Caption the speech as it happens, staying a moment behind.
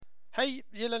Hej,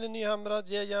 gillar ni Nyhamrad?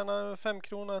 Ge gärna 5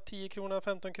 krona, 10 krona,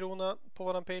 15 krona på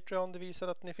våran Patreon. Det visar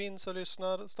att ni finns och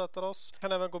lyssnar och stöttar oss.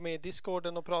 Kan även gå med i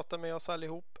Discorden och prata med oss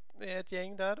allihop. Vi är ett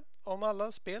gäng där om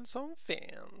alla spel som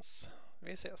finns.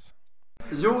 Vi ses.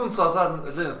 Jon sa så här,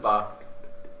 Linus bara: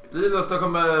 Linus, de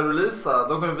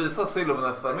kommer visa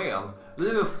Sylvan F-armén.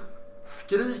 Linus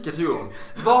skriker till Jon: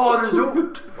 vad har du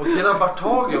gjort? Och grabbar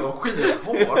tag i honom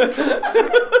skithårt.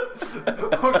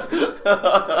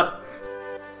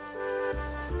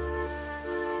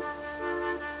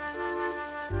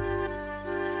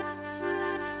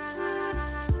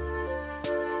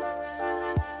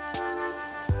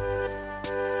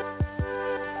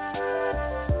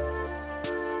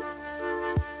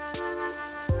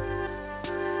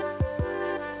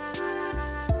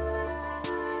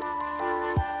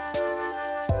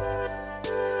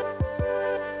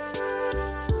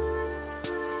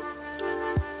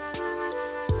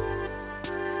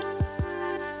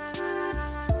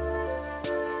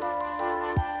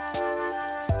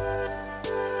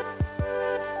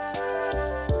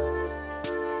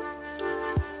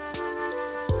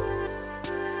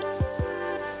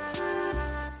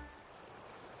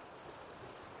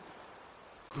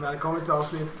 Välkommen till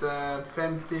avsnitt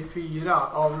 54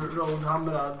 av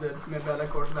Roadhamrad med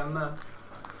Bellacors vänner.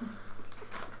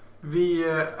 Vi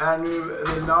är nu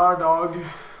lördag.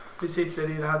 Vi sitter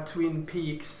i det här Twin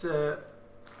Peaks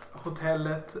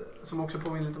hotellet som också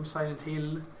påminner lite om Silent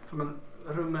Hill. Som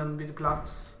rummen blir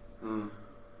plats.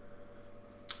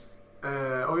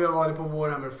 Och vi har varit på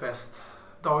Warhammerfest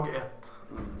dag 1.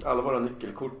 Alla våra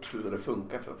nyckelkort slutade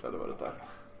funka för att vi hade varit där.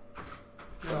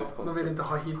 Ja, de vill inte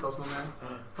ha hit oss någon mer.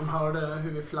 De hörde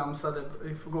hur vi flamsade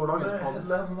i gårdagens podd. Nej,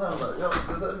 lämna den där. Ja,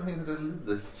 det där är min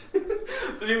relidik.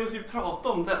 Vi måste ju prata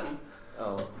om den.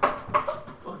 Ja.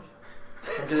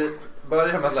 Okej,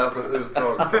 börja med att läsa ett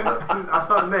utdrag.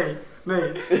 Alltså nej.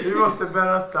 Vi måste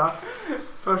berätta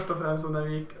först och främst om när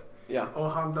vi gick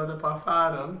och handlade på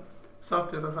affären.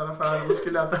 Satt utanför affären och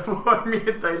skulle äta vår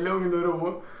middag i lugn och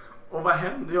ro. Och vad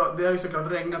hände? Ja, det har ju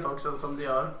såklart regnat också som det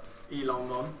gör i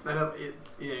London, eller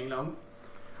i England.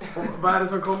 Och vad är det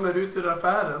som kommer ut ur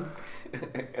affären?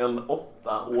 En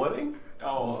 8-åring.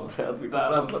 Ja, tror jag att vi kom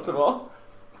fram till att det var.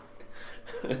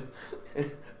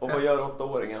 Och vad gör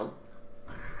 8-åringen?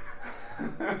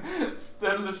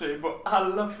 Ställer sig på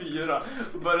alla 4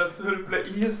 och börjar surpla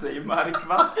i sig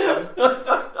markvatten.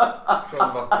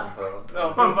 Från vattenföran.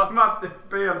 Ja, från Matte,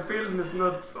 fylld med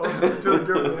snuts och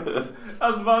tuggummi.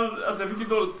 alltså jag fick ju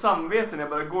dåligt samvete när jag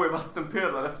började gå i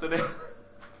vattenpölar efter det.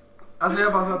 Alltså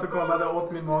jag bara satt och kollade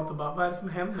åt min mat och bara, vad är det som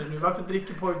händer nu? Varför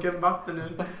dricker pojken vatten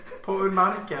ur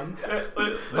marken?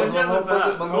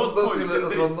 Man hoppades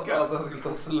att han skulle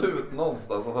ta slut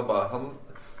någonstans. Han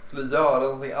skulle göra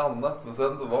någonting annat. Men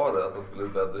sen så var det att han skulle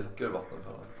börja dricka ur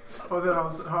vattenfällan. Och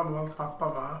sen hör man hans pappa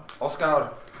bara: Oskar!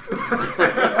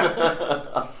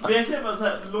 Men jag känner bara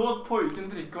såhär, låt pojken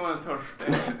dricka om han är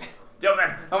törstig. Ja men,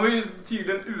 han var ju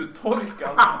tydligen uttorkad.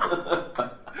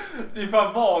 Det är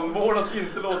fan vanvård att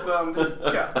inte låta han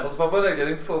dricka. Alltså pappa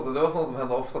reagerade inte så. Det var sånt som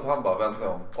hände ofta. För han bara väntade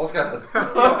om. Oskar!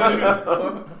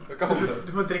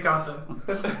 Du får dricka vatten.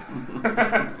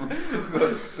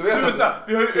 Sluta,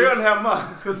 vi har ju öl hemma.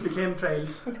 Fullt med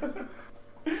chemtrails.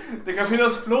 Det kan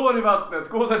finnas fluor i vattnet,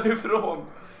 gå därifrån.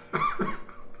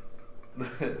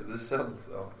 Det känns,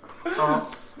 Ja,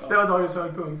 det var dagens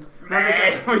höjdpunkt.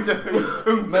 Nej, det var inte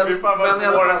höjdpunkt. Men i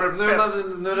alla fall,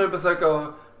 nu när det besök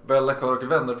av Bellacor och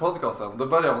vänner-podcasten, då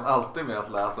börjar hon alltid med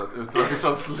att läsa ett utdrag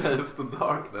från Slaves to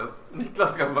Darkness.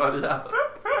 Niklas kan börja.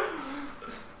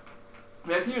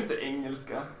 Men jag kan ju inte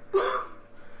engelska.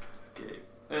 Okej.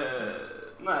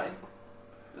 Nej,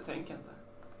 det tänker jag inte.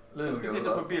 Jag ska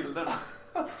titta på bilderna.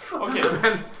 Okej,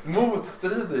 men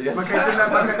motstridiga. Man kan inte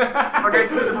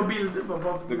titta på bilder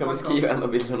på Du kan beskriva en av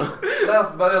bilderna.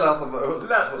 Börja läsa.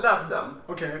 läs den.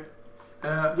 Okej.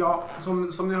 Ja,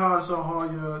 som ni hör så har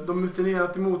ju de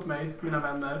mutinerat emot mig, mina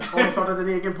vänner. Och startat en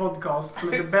egen podcast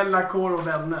som heter Bellacor och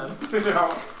vänner.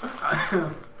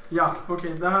 Ja,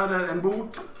 okej. Det här är en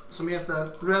bok som heter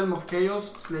Realm of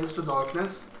Chaos, Slaves to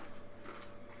Darkness.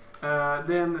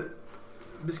 Det är en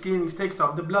beskrivningstext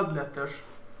av The Bloodletters.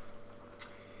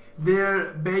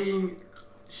 Their baying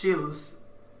chills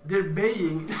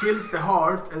the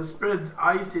heart and spreads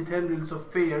icy tendrils of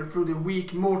fear through the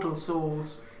weak mortal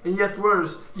souls. And yet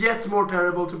worse, yet more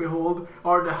terrible to behold,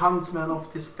 are the huntsmen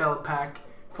of this fell pack,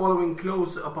 following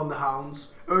close upon the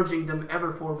hounds, urging them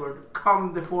ever forward.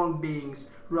 Come, deformed beings,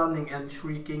 running and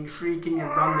shrieking and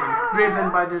running,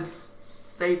 driven by the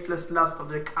sateless lust of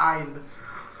their kind.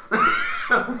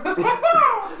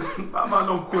 Vad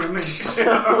lång skillning.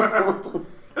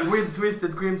 With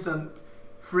twisted crimson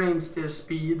frames their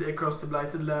speed across the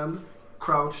blighted land,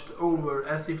 crouched over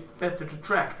as if better to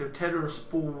track their terror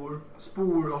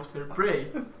spoor of their prey.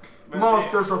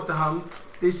 Masters of the hunt,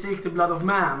 they seek the blood of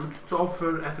man to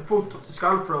offer at the foot of the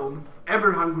skull throne,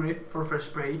 ever hungry for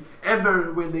fresh prey,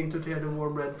 ever willing to tear the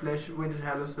warm red flesh with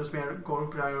their talons to smear gore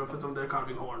triumphant on their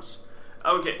carving horns.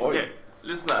 Okej.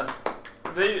 Lyssna här.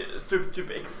 Det är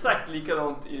typ exakt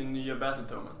likadant i nya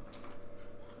Battletomen.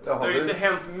 Det har ju inte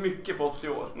hänt mycket på 80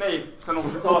 år. Nej, sen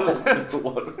 80-talet.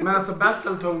 Men alltså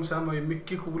Battletomen var ju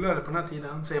mycket coolare på den här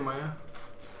tiden, ser man ju.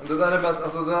 Det där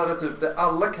är typ det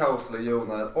alla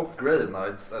kaoslegioner och Grey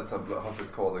Knights till exempel har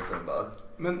sitt kodexen där.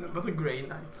 Men vadå Grey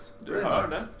Knights? Du hör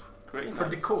det? Grey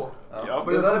Knights. 40K? Ja.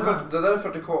 Det där är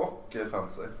 40K och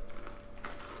fancy.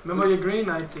 Men vad gör Grey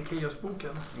Knights i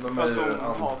Chaos-boken? De För är att ju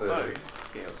de hatar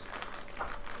Chaos.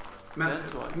 Men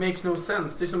makes no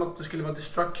sense. Det är som att det skulle vara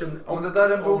destruction. Men det där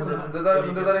är en bok som, det där är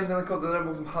inte en kod, det där är en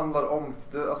bok som handlar om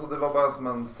det var bara som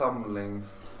en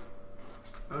samlings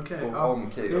Okej,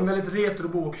 om Chaos. Det är en väldigt retro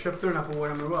bok. Köpte du den här på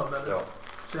Warhammer World eller? Ja.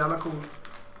 Så jävla cool.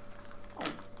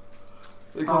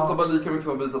 Det kostar bara lika mycket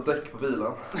som att byta däck på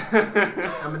bilen.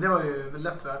 Ja, men det var ju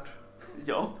lätt värt.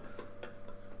 Ja.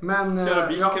 Men Köra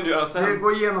bil kan du göra sen. Vi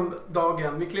går igenom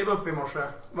dagen. Vi klev upp i morse.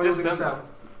 Vad gjorde vi sen?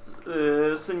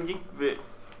 Sen gick vi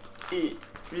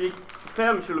gick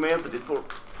 5 kilometer dit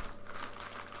bort.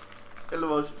 Eller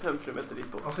var 5 kilometer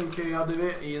dit bort? Och sen köade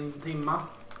vi i en timma.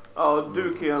 Ja,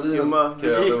 du köade en timma.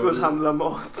 Vi gick och handlade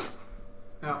mat.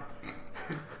 Ja.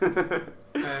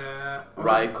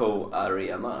 Ryko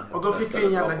Arena. Och då fick vi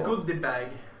en jävla goodiebag.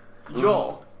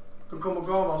 Ja. De kom och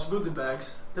gav oss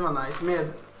goodiebags. Det var nice. Med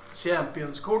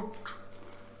Champions-kort.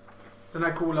 Den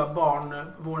här coola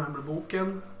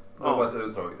barn-Warhammer-boken. Det var bara ett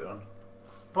utdrag i den.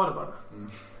 Var det bara?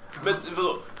 Men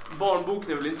vadå?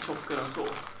 Barnboken är väl inte tjockare än så?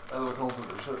 Ja, det var konstigt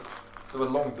för sig. Det var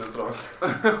ett långt utdrag.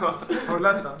 Har du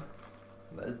läst den?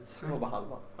 Nej. Det var bara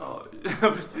halva. Ja,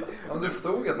 precis. Ja, men det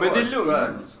stod att det Men var det är extra.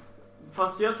 lugnt.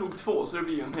 Fast jag tog 2 så det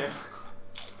blir ju en hel.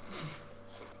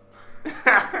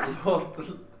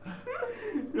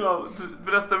 Ja,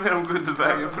 berätta mer om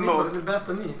goodiebagen. Förlåt.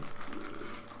 Berätta ni.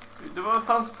 Det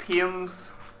fanns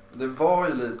pins. Det var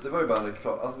ju bara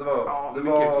reklam. Alltså det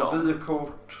var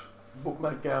vykort,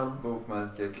 Bokmärken.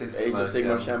 bokmärke, Age of Sigmar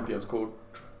klistermärken.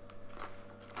 Champions-kort.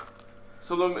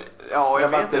 Så jag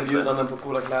vet inte. Erbjudanden på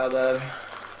coola kläder.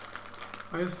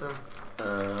 Ja, just det.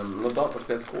 Några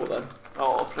datorspelskoder.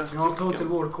 Ja, precis. Ja, Total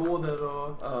War-koder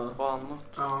och... Vad annat.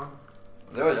 Ja.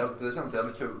 Det känns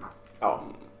jävligt kul. Ja,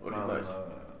 och Men, det nice.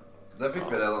 den fick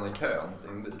vi redan i kön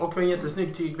in dit. Och vi har en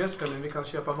jättesnygg tygväska nu. Vi kan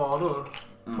köpa varor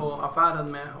på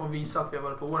affären med och visa att vi har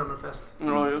varit på Warhammerfest.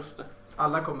 Ja, just det.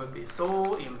 Alla kommer bli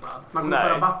så impad. Man kommer Nej.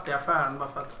 få rabatt i affären bara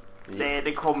för att... Nej,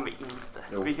 det kommer vi inte.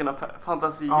 Jo. Vilken affär?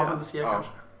 Fantasia. Ja, fantasia Ja.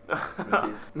 kanske.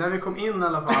 Precis. När vi kom in i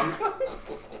alla fall,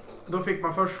 då fick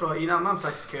man först då i en annan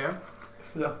slags kö.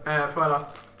 För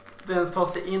att ens ta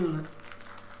sig in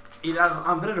i det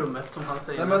andra rummet som fanns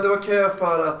där inne. Nej, men det var kö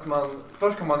för att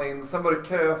först kom man in, sen var det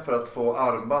kö för att få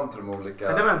armband till de olika.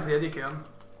 Men det var en tredje kön.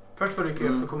 Först var det kö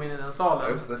för att komma in i den salen. Ja,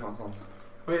 just det, fanns sånt.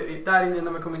 Och där inne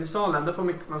när man kom in i salen, då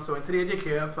får man stå i en tredje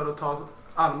kö för att ta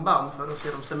armband för att se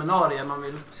de seminarier man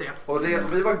vill se. Och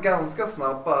vi var ganska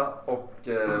snabba och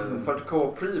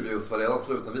 40K previews var redan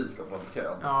slut när vi kom fram till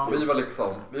kön. Ja. Vi var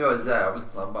jävligt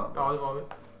snabba. Ja, det var vi.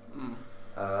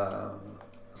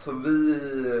 Så vi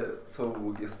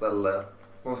tog istället,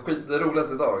 det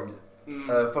roligaste idag,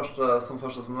 som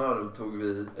första seminarium tog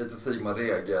vi Age of Sigmar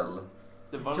regel.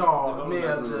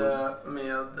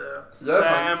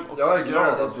 Jag är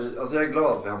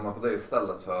glad att vi hamnade på det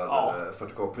istället för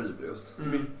 40K previews.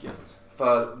 Mycket.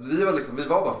 För vi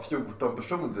var bara 14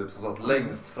 personer typ, som satt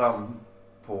längst fram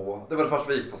på, det var det första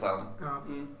vi gick på sen. Ja.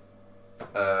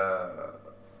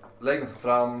 Längst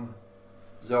fram,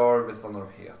 Jarvis, vad de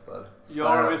heter.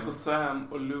 Jarvis och Sam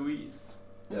och Louise.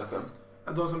 Yes.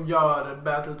 De som gör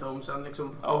Battletomesen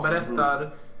liksom, och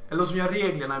berättar, eller de som gör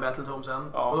reglerna i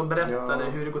Battletomesen och de berättade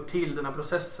hur det går till, den här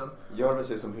processen.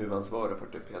 Jarvis är som huvudansvarig för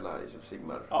typ hela Age of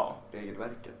Sigmar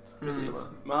regelverket. Precis.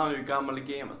 Men han är ju gammal i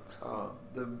gamet. Ja.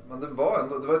 Men det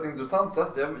var ett intressant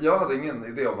sätt. Jag hade ingen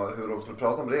idé om hur de skulle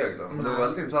prata om reglerna. Men det var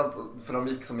väldigt intressant för de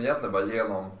gick som egentligen bara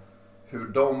igenom hur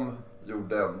de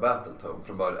gjorde en Battletome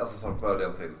från början, alltså från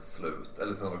början till slut,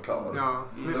 eller till när de var klar. Ja.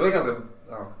 Det var ganska,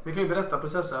 Vi kan ju berätta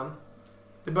processen.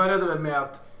 Det började väl med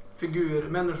att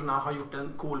människorna har gjort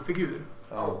en cool figur.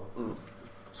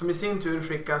 Som i sin tur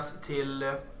skickas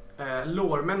till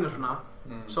lore-människorna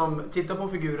som tittar på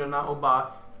figurerna och bara,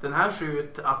 det här ser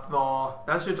ut att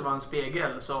vara en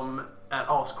spegel som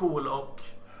är ascool och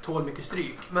tål mycket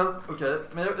stryk. Men okej,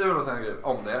 men jag vill bara säga en grej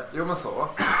om det. Jo men så.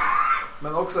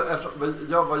 Men också,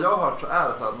 vad jag har hört så är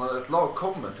det så här, när ett lag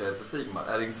kommer till Sigmar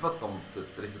är det inte för att de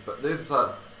typ riktigt... Det är typ så här,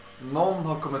 någon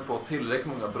har kommit på tillräckligt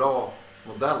många bra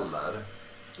modeller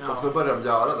och då börjar de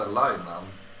göra den linen.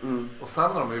 Och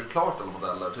sen när de har gjort klart alla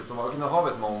modeller, typ nu har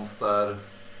vi ett monster,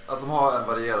 alltså de har en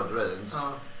varierad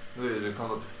range. Nu är det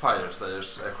konstigt att typ Fire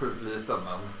Slayers är sjukt liten,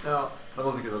 men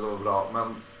de tycker att det var bra.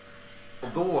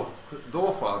 Och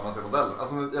då får man se modellen.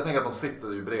 Alltså, jag tänker att de sitter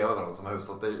ju bredvid varandra som hus.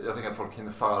 Så att jag tänker att folk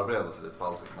hinner förbereda sig lite för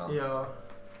allting.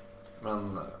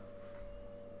 Men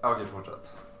okej,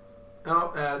 fortsätt.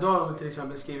 Ja, då har de till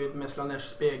exempel skrivit med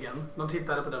Slanesh-spegeln. De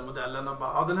tittade på den modellen och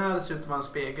bara, den här ser ut att vara en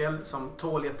spegel som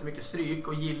tål jättemycket stryk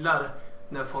och gillar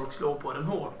när folk slår på den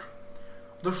hårt.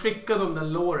 Då skickade de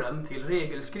den låren till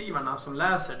regelskrivarna som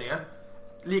läser det.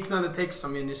 Liknande text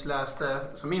som vi nyss läste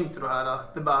som intro här.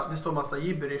 Det står massa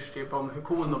gibberish typ om hur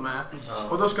cool de är.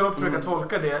 Och då ska de försöka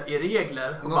tolka det i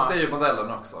regler. Och de säger ju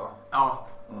modellen också. Ja.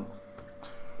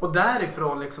 Och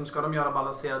därifrån liksom ska de göra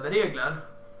balanserade regler.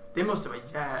 Det måste vara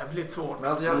jävligt svårt. Men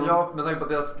alltså jag tänker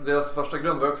på att deras första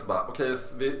grund var också bara, okej,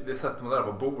 vi sätter modellen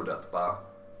på bordet. Bara,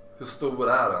 hur stor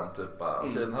är den? Typ,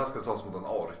 okej, den här ska slåss mot en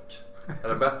ork. Är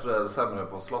den bättre eller sämre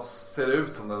på att slåss? Ser det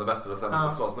ut som den är bättre eller sämre på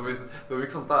att slåss? Det var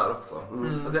mycket sånt där också.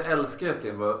 Alltså jag älskar ju att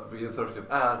Game Search Game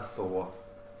är så...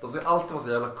 De ska alltid vara så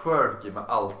jävla quirky med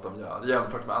allt de gör.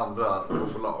 Jämfört med andra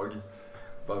bolag.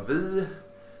 Bara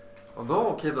och då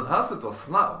okej, den här ser ut att vara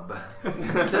snabb.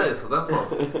 Okej, så den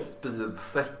får speed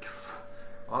 6.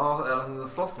 Ja, är den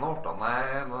slåss snart då?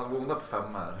 Nej, den har woundar på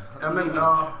 5 här. Ja,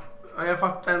 men jag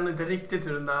fattar ändå inte riktigt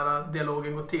hur den där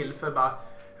dialogen går till. För bara...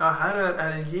 Ja, här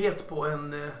är en get på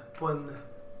en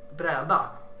bräda.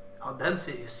 Ja, den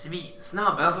ser ju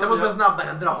svinsnabb. Alltså, den måste vara snabbare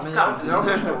än drakar.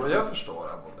 Jag förstår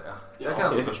ändå det. Jag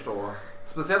kan inte förstå.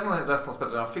 Speciellt när resten av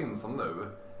spelet redan finns som nu.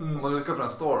 Om man utgår från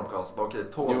en Stormcast, bara okej,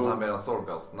 tål den här mer än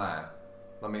Stormcast? Nej.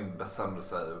 Den har mindre sämre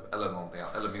save eller någonting,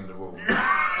 eller mindre wound.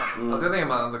 Alltså jag tänker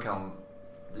man ändå kan...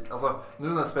 Alltså nu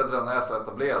när spelet redan är så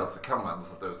etablerat så kan man ändå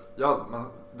sätta ut... Ja, men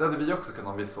det hade vi också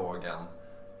kunnat om vi såg en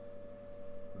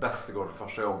bäst igår för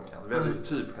första gången. Vi hade ju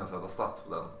typ kunnat sätta stats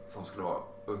på den som skulle vara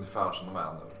ungefär som de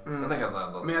är nu. Jag tänker att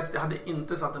ändå... Men jag hade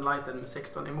inte satt en lighten med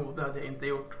 16 emot, det hade jag inte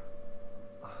gjort.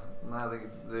 Nej,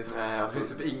 Nej, alltså, det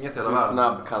finns typ inget i hela hur världen.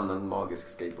 snabb kan en magisk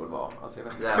skateboard vara? Alltså,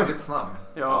 jävligt snabb.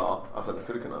 Ja, alltså det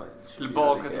skulle kunna...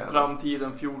 Tillbaka till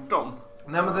framtiden 14.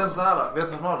 Nej, men det är så här, vet du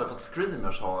varför de har det? För att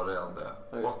screamers har redan det.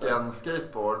 Ja, och det. En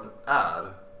skateboard är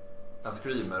en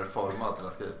screamer formad till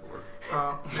en skateboard.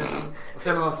 Ja, och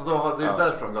sen alltså, då har det är ju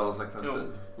därför de gav dem 16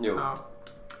 speed. Jo.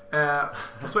 Ja.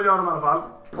 Så gör de i alla fall.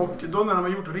 Och då när de har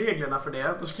gjort reglerna för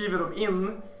det, då skriver de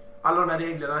in alla de här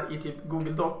reglerna i typ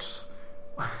Google Docs.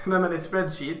 Nej, men ett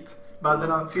spreadsheet. Bara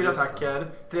den har 4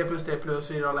 attacker, 3+3+,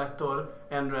 4 alla ettor,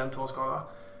 1 rend, 2 skada.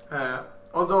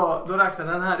 Och då räknar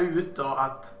den här ut då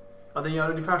att den gör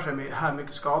ungefär så här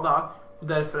mycket skada och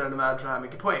därför är den värd så här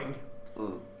mycket poäng.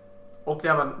 Och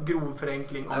det var en grov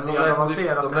förenkling om det är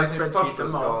avancerat. De räknar ju först ut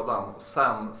skadan och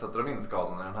sen sätter de in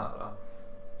skadan i den här.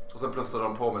 Och sen plussar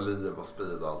de på med liv och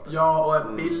speed och allt. Ja, och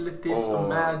abilities och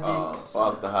magics. Och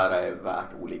allt det här är värt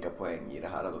olika poäng i det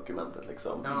här dokumentet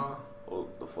liksom. Ja. Och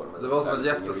då får de det var som en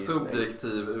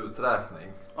jättesubjektiv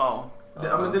uträkning. Ja.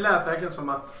 Men det lät verkligen som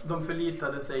att de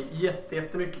förlitade sig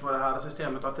jättemycket på det här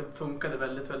systemet och att det funkade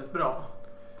väldigt, väldigt bra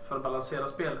för att balansera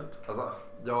spelet. Alltså,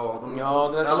 det är i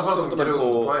alla fall som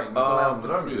grundpoäng. Men sen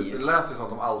ändrar de ju. Det lät ju som att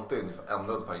de alltid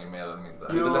ändrade poängen mer eller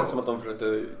mindre. Det lät som att de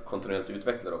försökte kontinuerligt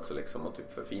utveckla det också liksom, och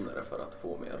typ förfina det för att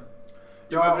få mer.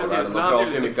 Ja, precis. De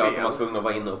pratar ju mycket att de var tvungna att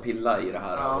vara inne och pilla i det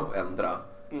här och ändra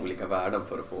olika värden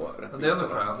för att få rättvisa. Men det är ändå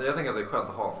skönt. Jag tänker att det är skönt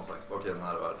att ha någon slags, okej, den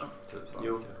här är värd typ så.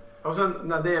 Jo. Och sen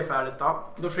när det är färdigt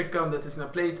då skickar de det till sina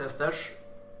playtesters.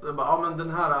 De bara, men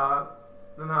den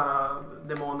här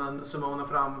demonen summonar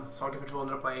fram saker för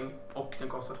 200 poäng och den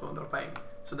kostar 200 poäng.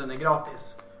 Så den är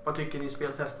gratis. Vad tycker ni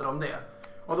speltestare om det?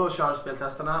 Och då kör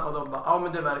speltesterna och de bara,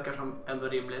 men det verkar som ändå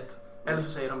rimligt. Eller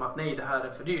så säger de att nej, det här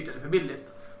är för dyrt eller för billigt.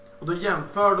 Och då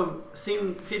jämför de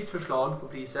sitt förslag på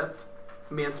priset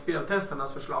med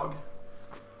speltesternas förslag.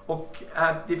 Och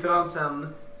är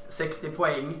differensen 60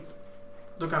 poäng,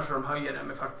 då kanske de höjer det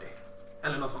med 40.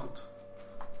 Eller något sånt.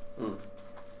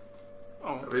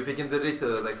 Vi fick inte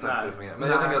riktigt exakt hur det fungerar. Men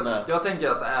jag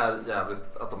tänker att det är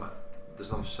jävligt att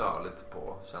de kör lite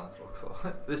på känslor också.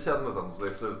 Det kändes ändå så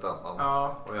i slutändan.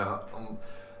 Ja.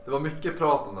 Det var mycket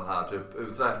prat om den här typ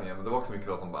uträkningen, men det var också mycket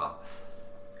prat om bara...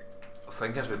 Och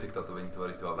sen kanske vi tyckte att det inte var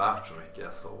riktigt värt så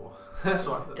mycket så...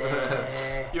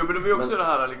 Jo, men det var ju också det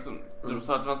här liksom, de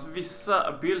sa att det fanns vissa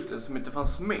abilities som inte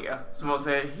fanns med, som var så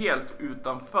här, helt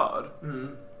utanför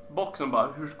boxen. Bara,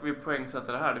 hur ska vi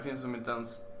poängsätta det här? Det finns som inte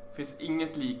ens, finns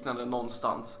inget liknande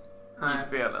någonstans. i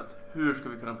spelet. Hur ska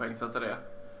vi kunna poängsätta det?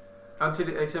 Ja,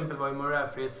 till exempel var ju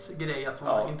Morathis grej att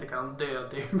hon inte kan dö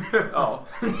typ. Ja,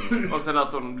 och sen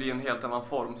att hon blir en helt annan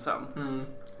form sen.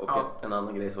 Och en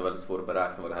annan grej som var väldigt svår att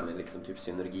beräkna var det här med liksom typ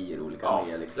synergier och olika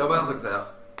med liksom. Jag bara en sak säga.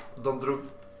 De drog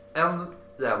en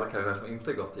jävla karaktär som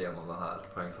inte gått igenom den här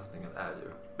poängsättningen är ju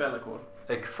Be'lakor.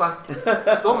 Exakt.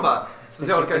 De bara,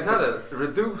 specialkaraktärer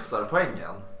reducerar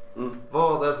poängen.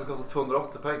 Vad är det som kostar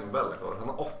 280 poäng med Be'lakor?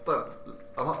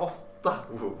 Han har 8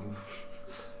 wounds.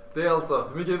 Det är alltså,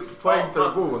 hur mycket poäng per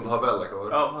wound har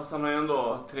Be'lakor? Ja, fast han har ju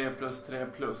ändå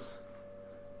 3+3+.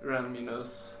 Ren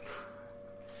minus...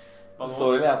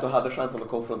 Sorgligt är att du hade chansen att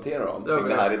konfrontera dem kring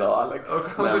det här idag, Alex.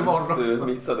 Men du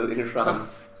missade din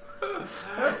chans.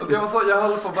 Alltså jag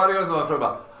höll på varje gång då för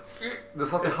bara... Det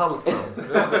satt i halsen.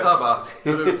 Jag var såhär bara,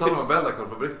 hur uttalar man Be'lakor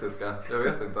på brittiska? Jag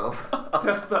vet inte ens.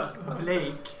 Testa.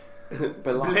 Blake.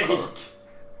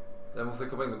 Jag måste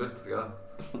komma in i brittiska.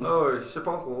 Oj,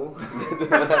 Chipotle. Du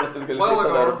menade att du skulle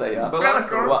sitta där och säga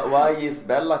Why is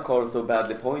Be'lakor so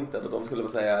badly pointed? Och de skulle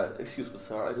väl säga excuse me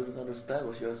sir, I don't understand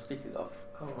what you are speaking of.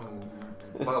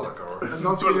 Be'lakor.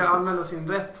 Någon skulle använda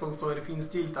sin rätt som står i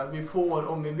finstilt att vi får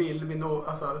om vi vill. Vi nå,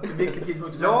 alltså till vilket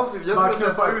tidpunkt som helst. Jag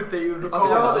skulle säga ut det ur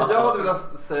alltså, jag hade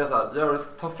velat säga så här.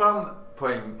 Ta fram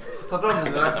poäng. Ta fram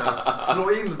miniräknaren.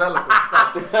 Slå in Be'lakors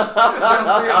stats. Jag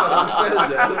ser vad du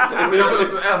säger. Men jag vill att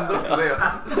du ändrar på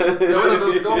det. Jag vill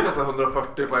att du ska kasta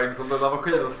 140 poäng som den där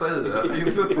maskinen säger.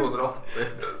 Inte 280.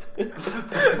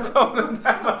 Som den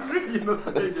där maskinen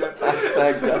säger.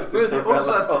 Och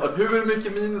så här, hur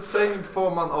mycket minuspoäng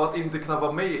får man av att inte kunna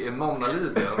vara med i någon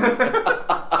Alliance?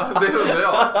 Det undrar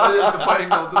jag. Vad är det för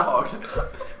poängavdrag?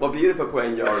 Vad blir det för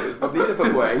poäng, Jarvis? Vad blir det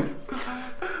för poäng?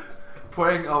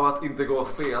 Poäng av att inte gå och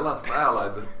spela som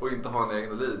Allied och inte ha en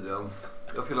egen Alliance.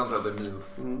 Jag skulle inte säga att det är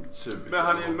minus 20. Men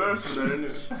han är en mercenary nu.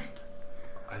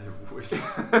 I wish.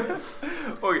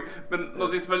 Okej, men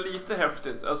något som är lite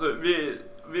häftigt. Alltså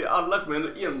vi alla kommer ändå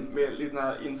in med lite den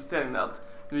här inställningen att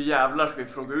nu jävlar ska vi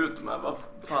fråga ut dem här vad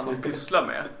fan de pysslar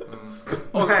med.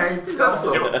 Och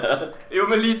så, jo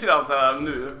men lite grann så här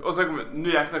nu. Och sen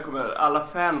nu jäklar kommer alla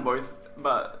fanboys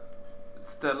bara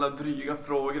ställa dryga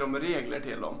frågor om regler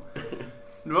till dem.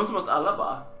 Det var som att alla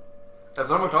bara...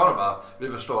 Efter de var klara bara, vi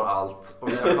förstår allt och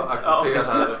vi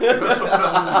accepterar vi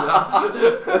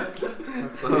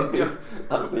förstår det nya.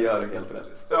 Allt ni gör är helt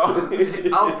rätt. Ja.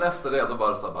 Allt efter det då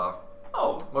bara så bara...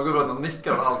 Man går runt och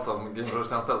nickar och allt som Game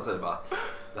Pro-tjänsten säger bara...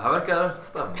 Det här verkar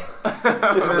stämma.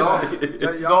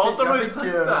 Jag fick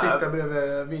sitta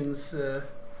bredvid Vince.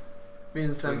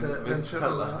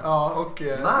 Ja, och...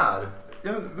 När?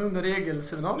 Ja, under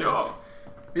regelseminariet. Ja.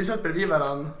 Vi satt bredvid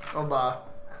varandra och bara...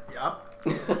 Ja.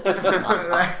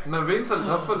 Men Vince,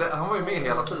 han var ju med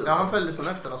hela tiden. Ja, han följde som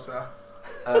efter oss tror jag.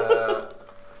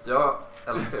 Jag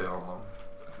älskar ju honom.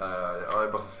 Jag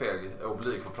är bara för feg. Jag är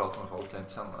oblyg för att prata med folk jag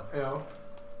inte känner. Ja.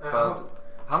 För att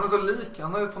han är så lik,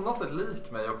 han är på något sätt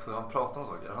lik mig också. Han pratar om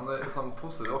saker. Han är liksom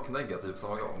positiv och negativ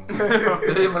samma gång.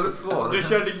 Det är väldigt svårt. Du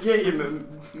körde game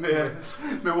med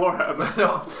Warhammer.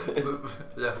 Ja.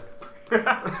 Yeah.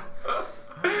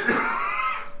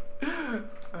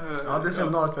 Ja, det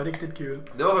seminariet var riktigt kul.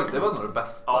 Det var nog det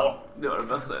bästa. Ja, det var det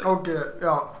bästa. Och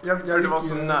ja, det var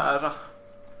så nära.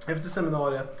 Efter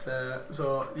seminariet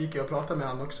så gick jag och pratade med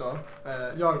han också.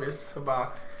 Jarvis och bara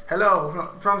hello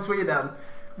from Sweden.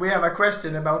 We have a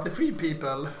question about the free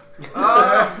people.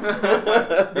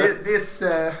 This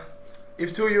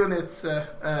if two units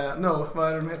no,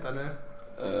 vad är de heter nu?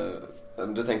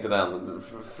 Du tänkte den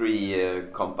free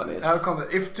companies.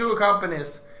 If two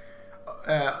companies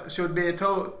should be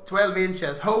 12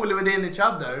 inches wholly within each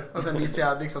other. Och sen visar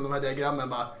jag liksom de här diagrammen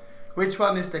bara which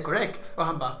one is the correct? Och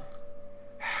han bara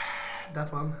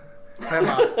that one. Och jag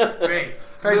bara great.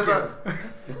 Thank you.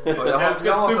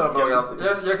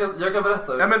 Jag kan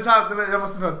berätta. Ja men så här, jag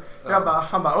måste fråga.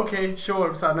 Han bara okej,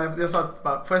 sure. Så här, när jag sa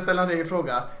bara, får jag ställa en egen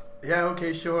fråga? Ja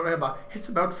okej, sure. Och jag bara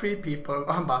it's about free people.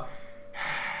 Och han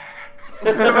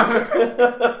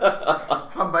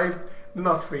bara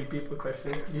not free people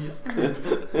question, please.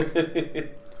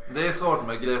 Det är svårt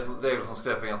med regler som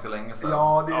skrev för ganska länge sedan.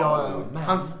 Ja, det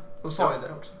han sa ju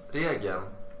det också. Regeln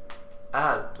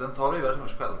den talar ju verkligen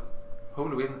för sig själv.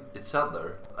 Hold win each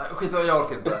other. Nej, skit vad jag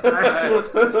orkar inte.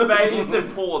 Nej, inte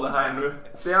på det här nu.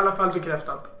 Det är i alla fall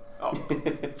bekräftat. Ja.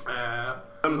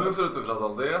 Nu ser det ut att prata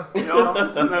om det. Ja,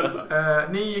 snälla.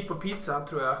 Ni gick på pizza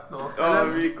tror jag då. Ja,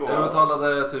 vi gick jag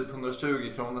betalade typ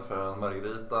 120 kronor för en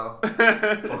margarita.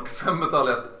 Och sen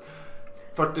betalade jag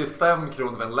 45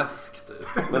 kronor för en läsk typ.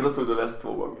 Men då tog du läsk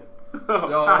 2 gånger.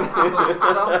 Ja, alltså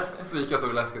straff så gick jag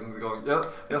tog läsken en gång.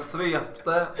 Jag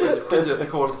svepte i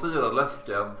ett kolsyrad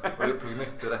läsken och jag tog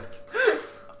nytt direkt.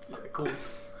 Coolt.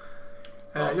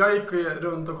 Jag gick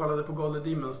runt och kollade på Golden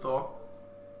Demons då.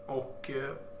 Och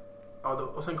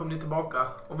och sen kom ni tillbaka.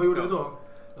 Och vad gjorde vi då?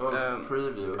 Det var en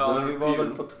preview. Ja, men vi var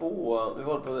väl på Vi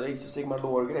var på Age of Sigmar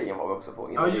Lore-grejen var vi också på.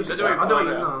 Ja, just det. Det var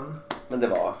innan. Men det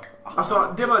var...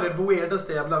 Alltså, det var det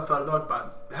weirdaste jävla föredraget bara.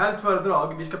 Här är ett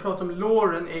föredrag. Vi ska prata om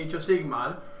Loren Age of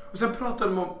Sigmar. Och sen pratar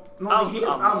de om något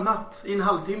helt annat i en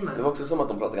halvtimme. Det var också som att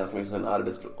de pratade ganska mycket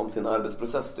om sin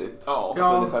arbetsprocess typ. Ja.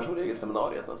 Alltså, ungefär som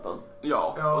regelseminariet nästan.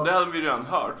 Ja, och det hade vi redan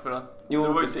hört för att det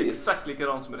var ju exakt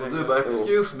likadant som det. Och du bara,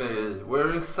 excuse me,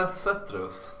 where is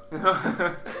Cetrus?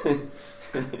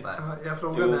 Nej.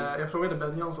 Jag frågade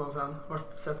Ben Johnson sen, var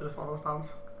Cetrus var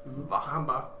någonstans. Va? Han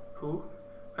bara, who?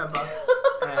 Jag bara,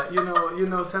 you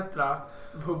know Cetra,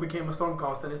 who became a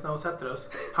Stormcast and is now Cetrus.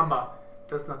 Han bara,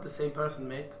 that's not the same person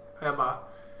mate. Och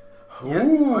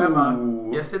jag bara,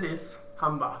 yes it is.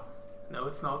 Han bara, no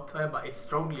it's not. Och jag bara, it's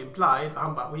strongly implied. Och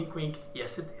han bara, wink wink,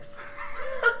 yes it is.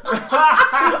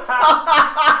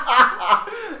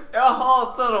 Jag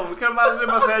hatar dem. Kan man aldrig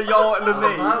bara säga ja eller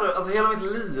nej? Alltså hela mitt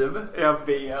liv jag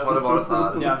vet. Har det varit så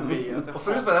här. Jag vet. Och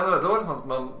förut var det då var det som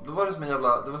att det var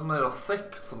som en jävla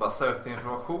sekt som bara sökte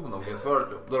information om Games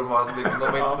Workshop. Då de var liksom, de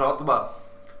inte pratade bara.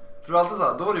 För det var alltid så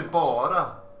här, då var det bara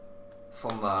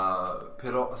såna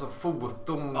alltså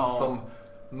foton som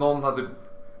någon hade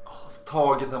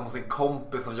tagit hemma hos sin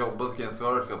kompis som jobbade på Games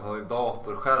Workshop. Han hade en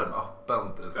datorskärm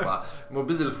öppen typ, så bara,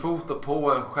 mobilfoto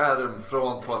på en skärm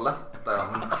från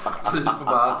toaletten typ, och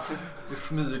bara i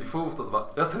smygfotot bara,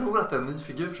 jag tror att det är en ny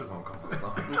figur som kommer komma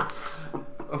snart.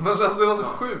 Men alltså, det var så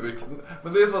sjukt.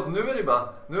 Men det är som att nu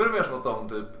är det mer som att de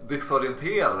typ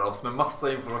disorienterar oss med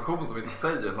massa information som inte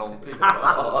säger någonting.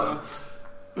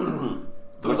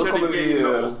 Då kommer vi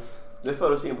ju... Det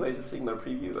för oss in på Age of Sigmar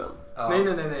previewen. Ja.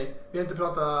 Nej. Vi har inte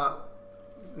pratat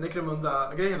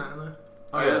Necromunda-grejerna ännu.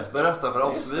 Ja, just. Berätta för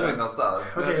oss. Vi var inte ens där.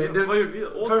 Okej,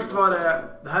 först var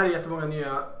det här är jättemånga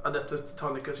nya Adeptus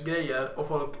Titanicus-grejer. Och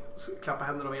folk klappar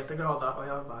händerna och var jätteglada. Och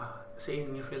jag bara ser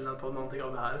ingen skillnad på någonting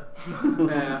av det här.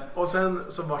 Och sen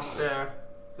så var det...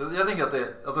 Jag tänker att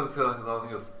det ska vara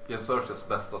Games Workshops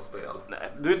bästa spel.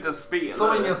 Nej, du är inte en spelare.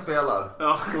 Som ingen spelar.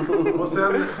 Ja. Och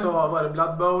sen så var det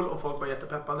Blood Bowl och folk var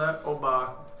jättepeppade. Och bara,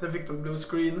 sen fick de blue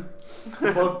screen.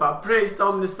 Och folk bara, praise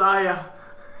the Messiah.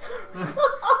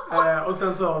 Och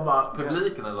sen så bara...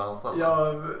 Publiken eller anställd?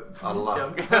 Ja,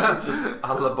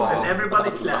 alla barn. And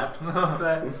everybody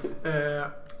clapped.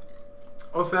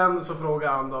 Och sen så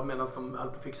frågade han då medan de höll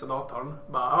på att fixa datorn.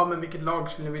 Bara, men vilket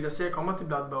lag skulle ni vilja se komma till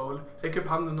Blood Bowl? Räck upp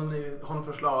handen om ni har något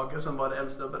förslag. Och sen var det en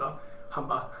snubbe då. Han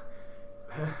bara,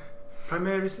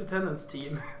 Primaris Lieutenants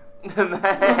team.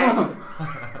 Nej.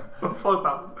 Och folk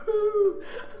bara,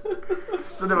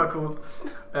 så det var coolt.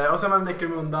 Och sen var det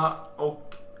Necromunda.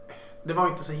 Och det var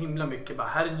inte så himla mycket. Bara,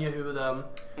 här är nya huvuden.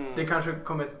 Det kanske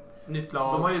kommer ett nytt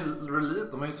lag. De har ju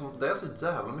det är så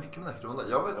jävla mycket med Necromunda.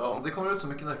 Jag vet, alltså, det kommer ut så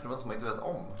mycket Necromunda som man inte vet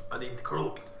om. Ja, det är inte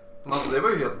klokt. Men alltså, det var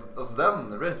ju helt, alltså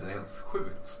den rangen är helt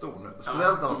sjukt stor nu.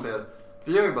 Speciellt när man ser,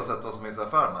 vi har ju bara sett vad som finns i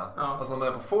affärerna. Alltså när man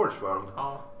är på Forge World,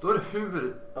 då är det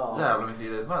hur jävla mycket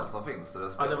grejer som helst som finns i det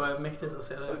spelet. Ja, det var mäktigt att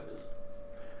se det.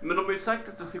 Men de har ju sagt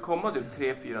att det ska komma typ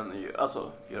 3-4 nya,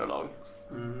 alltså 4 lag.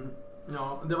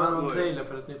 Ja, det var en trailer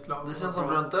för ett nytt lag. Det känns som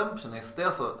Redemptionist, det är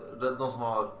alltså de som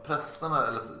har prästerna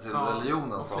eller till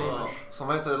religionen som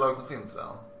vet det lag som finns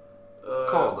redan.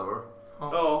 Kador.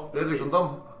 Ja. Det är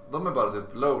liksom de är bara typ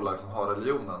low-lag som har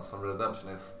religionen som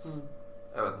Redemptionists.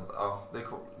 Jag vet inte, det är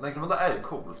coolt. Necromunda är ju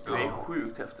coolt. Det är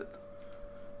sjukt häftigt.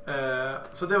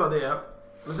 Så det var det.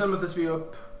 Men sen möttes vi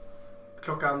upp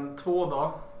 2:00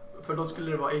 då. För då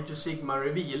skulle det vara Age of Sigmar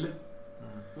reveal.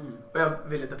 Och jag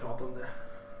vill inte prata om det.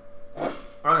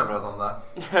 Jag kan prata om det.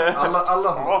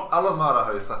 Alla som hör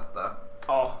har ju sett det.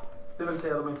 Ja. Det vill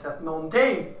säga att de inte sett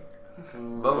någonting.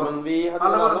 Men vi hade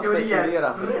alla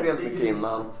spekulerat extremt mycket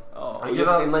innan. Och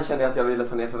just innan kände jag att jag ville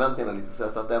ta ner förväntningarna lite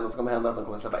så att det ändå kommer hända att de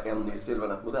kommer släppa en ny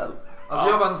Sylvanet-modell. Alltså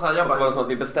jag var ändå såhär, så var det som att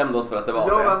vi bestämde oss för att det var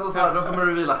jag var ändå såhär, de kommer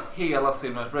reveala hela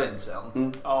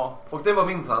Sylvanet-rangen. Och det var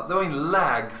min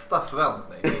lägsta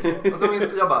förväntning.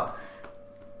 Alltså jag bara,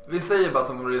 vi säger bara att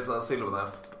de kommer releasa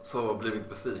Sylvanet, så blir vi inte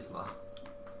besvikna.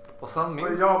 Och sen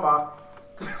och jag bara...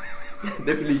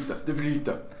 Det är för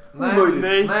lite.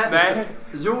 Nej.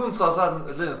 Jon sa såhär,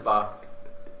 Linus bara,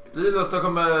 Linus, de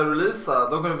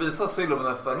kommer visa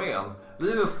Sylvanet-armén.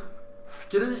 Linus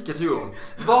skriker till Jon,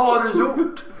 vad har du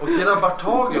gjort? Och grabbar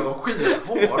tag i honom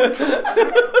skithårt.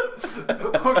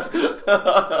 Och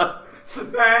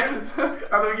Nej,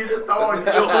 jag tog inte tag.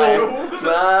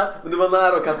 Nej, men du var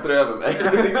nära att kasta över mig.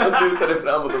 Du liksom lutade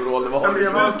framåt och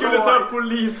vrålade. Du skulle ta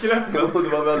polisgreppet. Du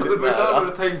var väldigt nära. nära. Du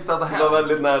tänkte att det Du var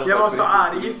väldigt nära. Jag var så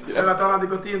arg över att han hade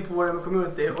gått in på vår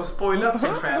community och spoilat sig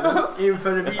själv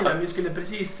inför bilen vi skulle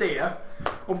precis se.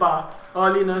 Och bara, ja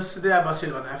Linus, det är bara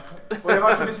Sylvanef. Och jag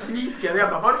var så besviken. Jag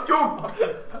bara, vad har du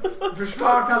gjort?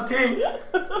 Förstört allting.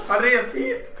 Han rest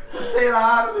hit. Ser det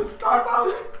här, du förstört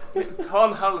allt. Ta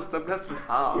en halstablett för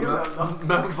fan.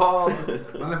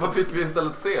 Men vad fick vi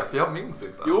istället se? För jag minns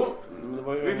inte. Jo, Det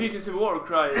var ju... vi fick ju se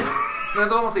Warcry. Nej,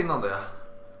 det var något innan det.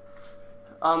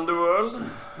 Underworld.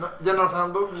 Generals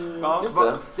Handbook. Ja, Just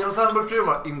det. Generals Handbook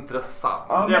var intressant.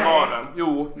 det var den.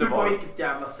 Jo, det På var den. vilket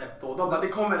jävla sätt då? De bara, det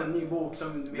kommer en ny bok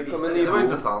som vi kommer en visste. ny Det var bok.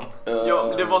 intressant.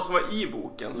 Ja, det var som var i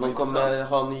boken. De kommer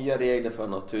ha nya regler för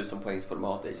något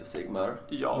 1000-poängsformat Age of Sigmar.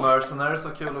 Ja, Mercenaries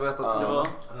var kul att veta. det var.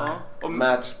 Ja. Och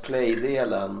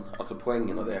Matchplay-delen, alltså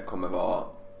poängen och det kommer vara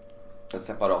en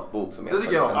separat bok som Det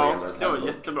tycker jag. ja, det var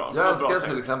jättebra. Det Jag var älskar bra till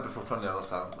tänkt. exempel fortfarande Generals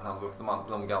Handbook,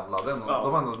 de gamla. De Ja.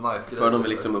 har ändå nice grejer. För de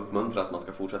vill liksom uppmuntra att man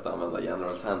ska fortsätta använda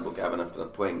Generals Handbook även efter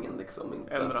att poängen liksom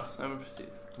inte... Ändras, nej men precis.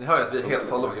 Ni hör ju att vi är helt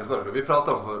sålda på vilka historier. Vi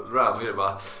pratar om så random, vi är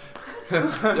bara...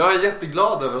 Jag är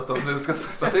jätteglad över att de nu ska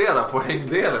separera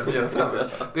poängdelen i Generals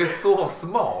Handbook. Det är så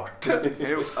smart.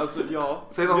 Jo, alltså ja.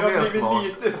 Säg Vi något har mer blivit smart.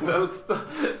 lite frälsta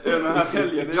den här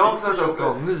helgen. Det är Jag har också lite hört att de ska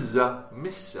ha jobbigt. nya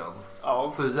missions.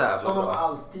 Ja. Så jävla Som de bra.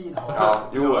 alltid har. Ja,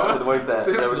 jo, alltså det var inte Det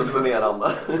skulle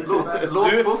revolutionerande.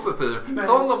 Låt positiv.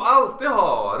 Som de alltid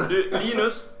har. Du,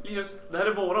 Linus, det här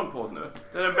är våran podd nu.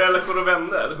 Det här är Bellacor och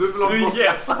vänner. Du får är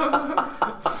gäst.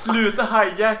 Sluta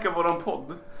hijacka våran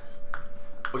podd.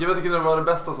 Okej, vad tycker ni var det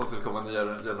bästa som skulle komma i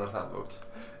Generals Handbook?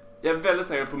 Jag är väldigt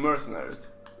taggad på Mercenaries.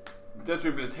 Det tror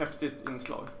jag blir ett häftigt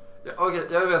inslag. Ja, okej,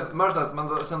 jag vet, Mercenaries, men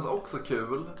det känns också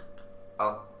kul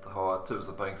att ha ett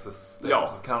 1000-poängssystem Ja.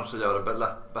 som kanske gör det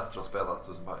bättre att spela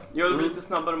 1000 poäng. Ja, det blir lite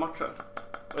snabbare matcher.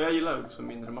 Och jag gillar också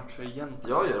mindre matcher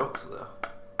egentligen. Jag gör också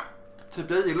det.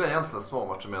 Typ, jag gillar egentligen små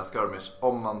matcher med skirmish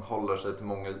om man håller sig till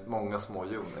många små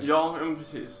units. Ja, men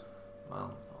precis.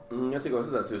 Men, Jag tycker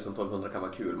också att 1000-1200 kan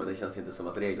vara kul, men det känns inte som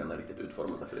att reglerna är riktigt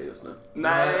utformade för det just nu.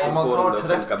 Nej. om man får tar det att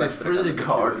funka 30 bättre kan det free bli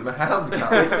guard kul. med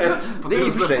handguns på Det är i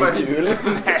och för 1000 sig poäng. kul.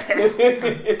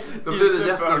 Då blir det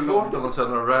Inte för jättesvårt om man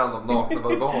känner en random nakna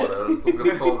barbarer som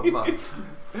ska storma.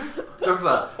 Det är också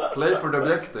såhär, play for the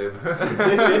objective.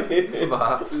 Så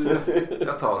bara,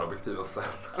 jag tar objektiven sen.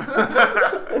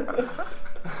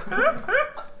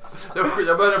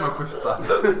 Jag börjar med att skjuta.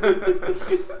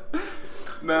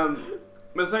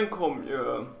 Men sen kom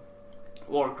ju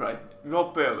Warcry. Vi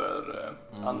hoppade över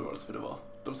Underworlds för det var.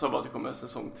 De sa bara att det kommer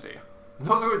säsong 3. Det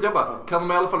var så sjukt, jag bara, kan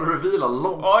de i alla fall reveala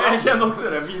loggan? Ja, jag kände också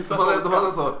det. Visa De hade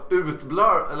en så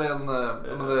utblur,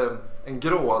 eller en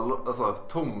grå, alltså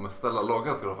tom ställa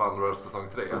loggan skulle vara för Underworlds säsong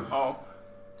 3. Ja.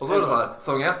 Och så var det så här,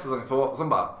 säsong 1, säsong 2, och sen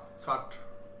bara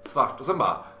svart. Och sen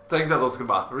bara, tänkte jag att de skulle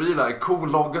bara reveala en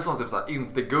cool logga som var typ så här,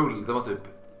 inte guld, det var typ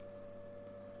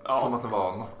som att det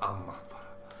var något annat bara.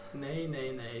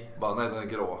 Nej. Bara, nej, den är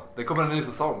grå. Det kommer en ny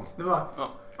säsong. Det var... Ja.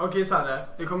 Okej, så här.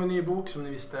 Det kommer en ny bok som ni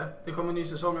visste. Det kommer en ny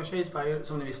säsong av Shadespire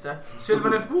som ni visste.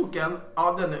 Sylvanef-boken,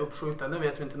 ja den är uppskjuten. Den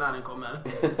vet vi inte när den kommer.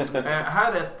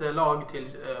 Här är ett lag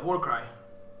till Warcry.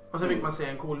 Och sen fick man se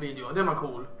en cool video. Den var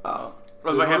cool. Ja.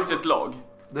 Det var häftigt lag.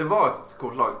 Det var ett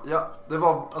coolt lag. Ja, det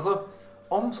var, alltså,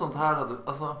 om sånt här hade,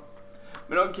 alltså...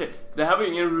 Men okej, det här var ju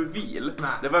ingen reveal.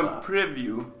 Nej. Det var en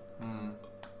preview. Mm.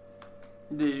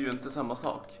 Det är ju inte samma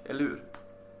sak, eller hur?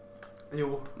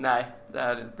 Jo. Nej, det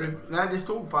är det inte. Nej, det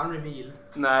stod fan reveal.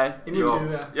 Nej. I mitt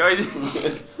huvud.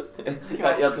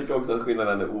 Jag tycker också att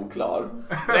skillnaden är oklar.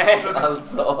 Nej,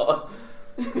 Alltså...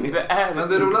 det är Men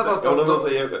det roliga var att Om de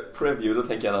säger preview, då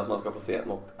tänker jag att man ska få se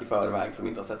något i förväg som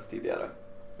inte har setts tidigare.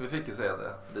 Vi fick ju se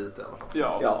det lite i alla fall.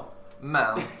 Ja. Ja.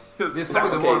 Men Just vi det. såg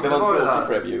Okej, det var en det tråkig här.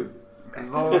 preview.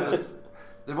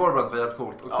 Det Warband var jävligt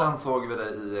coolt. Och Ja. sen såg vi det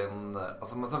i en...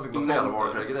 Alltså, men sen fick man se alla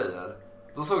Warcry-grejer.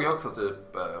 Då såg jag också typ...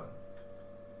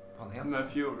 vad heter Med det?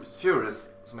 Furious. Furious,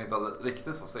 som jag inte hade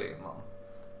riktigt fått se innan.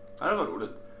 Ja, det var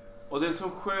roligt. Och det är så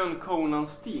skön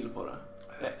Conan-stil på det.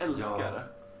 Jag älskar Ja. det.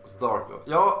 Så dark.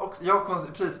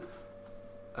 Precis.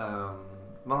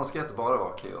 Man önskar att det bara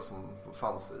var Chaos som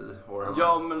fanns i Warhammer.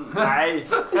 Ja, men nej.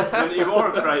 Men i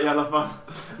Warcry i alla fall.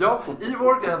 Ja, i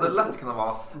Warcry hade det lätt kunnat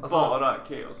vara... Alltså, Bara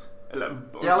Chaos. Eller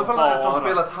i alla fall när bara.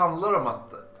 spelet handlar om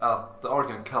att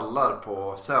Arkham kallar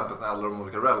på champions i alla de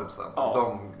olika realmsen. Ja. Och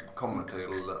de kommer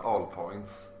till all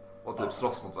points och typ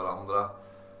slåss mot varandra.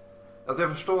 Alltså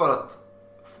jag förstår att...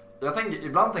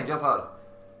 Ibland tänker jag så här.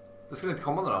 det skulle inte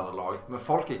komma några andra lag. Men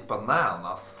folk gick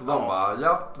bananas. Så de bara,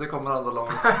 ja, det kommer andra lag.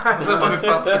 Och sen bara, hur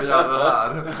fan ska vi göra det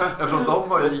här? Eftersom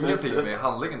de har ju ingenting med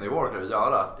handlingen i Warcraft att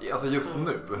göra. Alltså just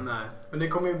nu. Nej, men det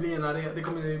kommer ju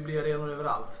bli arenor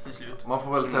överallt till slut. Man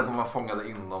får väl säga att man fångade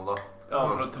in dem då.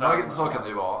 Ja, så kan det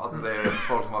ju vara. Att det är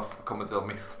folk som har kommit till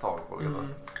misstag på olika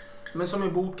sätt. Men som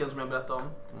i boken som jag berättade om.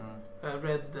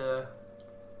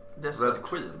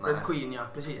 Red Queen, ja,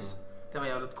 precis. Det var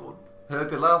jävligt cool. Jag har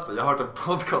inte läst det. Jag har hört en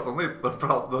podcastsavsnitt där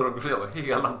de går igenom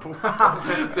hela boken.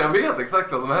 Så jag vet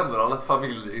exakt vad som händer. Alla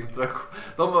familjeinteraktion.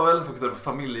 De var väldigt fokuserade på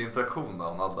familjeinteraktioner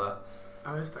han hade.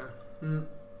 Ja, just det.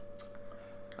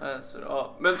 Alltså,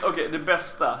 ja. Men okej, det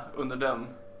bästa under den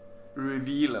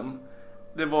revealen,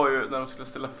 det var ju när de skulle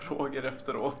ställa frågor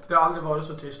efteråt. Det har aldrig varit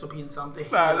så tyst och pinsamt i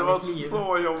hela Nej, det var mitt liv.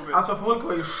 Så jobbigt. Alltså folk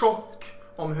var ju chock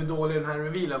om hur dålig den här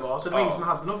revealen var. Så det var ingen som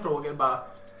hade några frågor. Bara,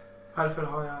 varför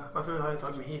har jag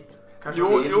tagit mig hit?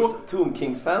 Jo. Tomb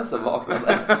Kings-fansen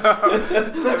vaknade.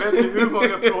 Jag vet inte hur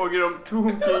många frågor om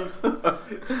Tomb Kings.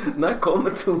 När kommer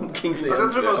Tomb Kings? Alltså,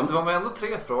 jag tror det var ändå 3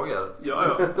 frågor. Ja.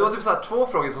 Det var typ så här 2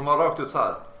 frågor som var rakt ut så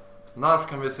här. När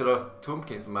kan vi se Tomb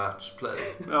Kings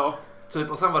matchplay? Ja.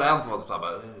 Typ, och sen var det en som var typ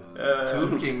såhär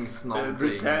Tomb Kings någonting.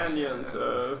 Britannians.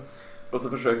 Och så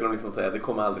försökte de liksom säga att det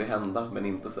kommer aldrig hända, men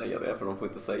inte säga det, för de får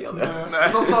inte säga det. Nej.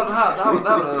 De sa det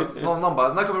här någon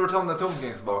bara, när kommer Return of Tomb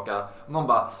Kings tillbaka? Någon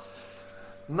bara,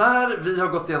 när vi har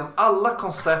gått igenom alla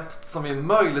koncept som vi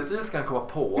möjligtvis kan komma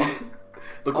på.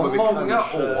 Då kommer om vi många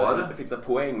år fixa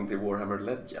poäng till Warhammer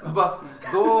Legends.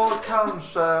 Då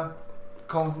kanske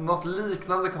något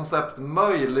liknande koncept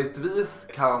möjligtvis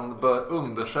kan börja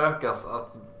undersökas att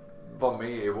vara med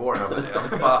i Warhammer igen.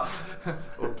 Så bara,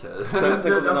 okej. Sen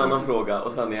kommer en annan fråga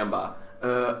och sen igen bara,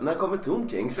 när kommer Tomb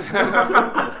Kings? Det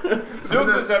är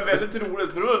också så här väldigt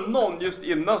roligt, för då är det någon just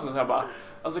innan som så här bara,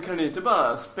 alltså kan ni inte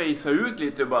bara spacea ut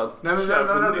lite och bara... Nej, men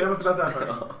jag måste säga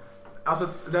därför. Alltså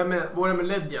det här med Warhammer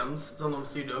Legends som de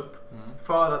styrde upp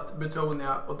för att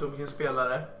Bretonnia och Tomb Kings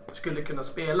spelare skulle kunna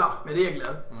spela med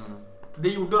regler. Det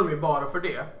gjorde de ju bara för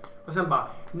det. Och sen bara,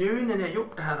 nu när ni har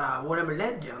gjort det här Warhammer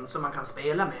Legends som man kan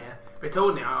spela med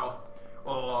Bretonnia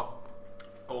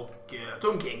och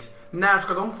Tomb Kings, när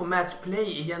ska de få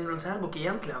matchplay i Generals Handbook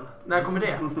egentligen? När kommer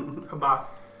det? Och bara,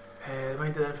 det var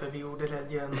inte därför vi gjorde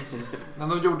Legends. Men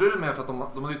de gjorde det med för att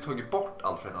de hade ju tagit bort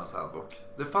allt från Generals Handbook.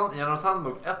 Det fanns Generals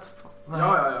Handbook 1.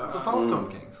 Då fanns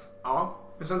Tomb Kings. Ja,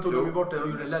 men sen tog de ju bort det och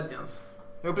gjorde Legends.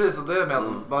 Jo precis, och det är mer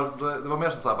som, det var mer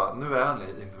som såhär bara, nu är ni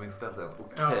inte min spelare.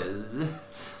 Okej.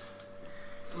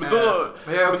 Men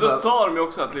då sa de ju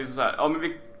också att liksom så här, ja men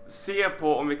vi ser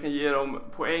på om vi kan ge dem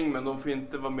poäng, men de får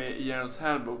inte vara med i Generals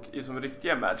Handbook i som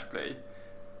riktiga matchplay.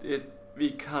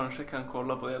 Vi kanske kan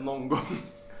kolla på det någon gång.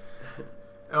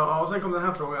 Ja, och sen kom den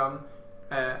här frågan.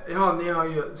 Ni har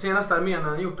ju, senaste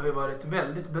armén ni gjort har ju varit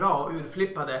väldigt bra och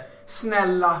urflippade.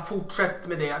 Snälla, fortsätt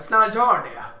med det. Snälla, gör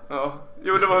det. Ja,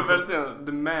 jo det var väldigt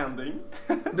demanding.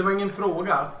 Det var ingen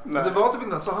fråga. Men det var typ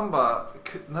inte så, han bara,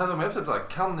 när de är typ såhär,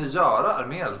 kan ni göra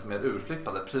arméer lite mer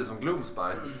urflippade, precis som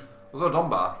Gloomspite? Och så de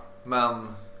bara,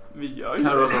 men vi gör ju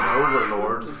Carol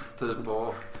Overlords typ,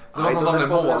 och det var som de blev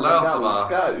mållösa va?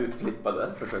 Ganska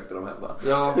utflippade försökte de hävda.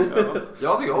 Ja,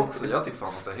 jag tycker också, jag tycker fan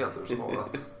att det är helt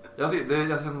urspårat. Det är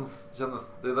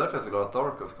därför jag är så glad att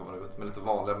Dark Oath kommer ut med lite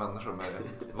vanliga människor med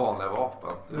vanliga vapen.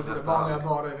 Vanliga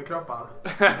bara överkroppar.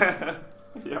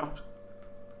 Ja.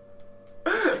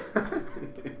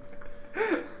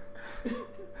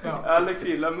 Alex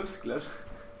gillar muskler.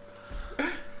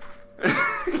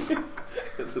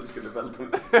 Jag trodde du skulle välta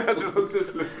mig. Jag trodde också du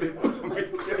skulle flippa på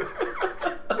mycket.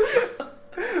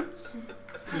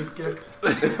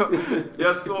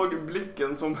 Jag såg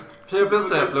blicken som 4 plus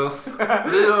 3 plus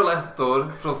reroll 1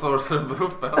 från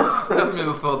Sorcerer-buffen 1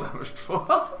 minus 2 damage 2.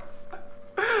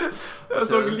 Jag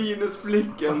såg Linus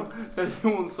blicken när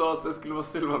Jon sa att det skulle vara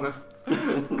Sylvaner.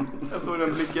 Jag såg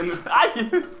den blicken nu.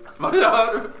 Aj! Vad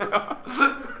gör du?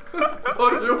 Vad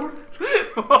har du gjort?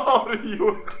 Vad har du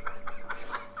gjort?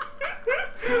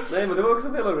 Nej, men det var också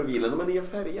en del av revealen, de nya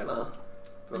färgerna.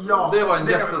 Ja, det var en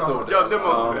jättestor del. Ja,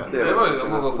 det var ju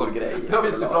en stor grej. Jag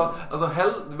vet inte bra. Alltså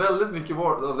väldigt mycket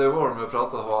av det Warm vi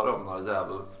pratat om några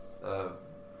jävla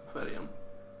färgen.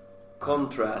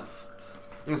 Contrast.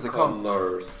 Just det,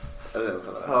 colors. Är det vad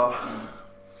kallar det? Ja.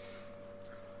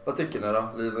 Vad tycker ni då,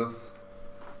 Linus?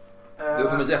 Du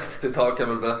som är gäst idag kan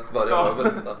väl berätta.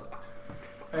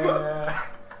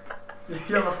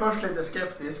 Jag var först lite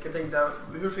skeptisk. Jag tänkte,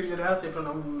 hur skiljer det här sig från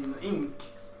någon ink?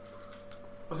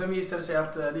 Och sen visade det sig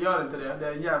att det gör inte det. Det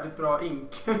är en jävligt bra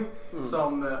ink.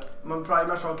 Som man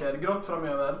primar saker grått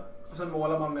framöver. Och sen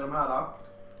målar man med de här.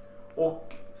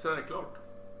 Och sen är det klart.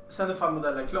 sen är fan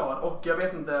modellen klar. Och jag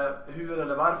vet inte hur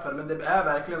eller varför, men det är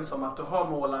verkligen som att du har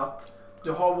målat,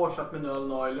 du har washat med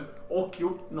null oil och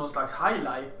gjort någon slags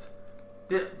highlight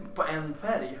på en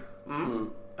färg.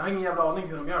 Jag har ingen jävla aning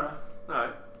hur de gör det. Nej.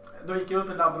 De gick runt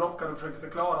med labbrockar och försökte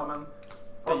förklara, men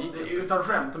utan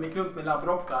skämt, de gick runt med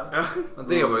labbrockar. Ja. Men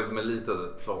det var ju som en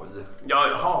liten ploj.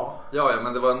 Ja,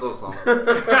 men det var ändå så.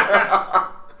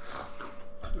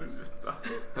 Sluta.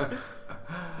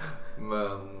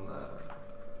 Men...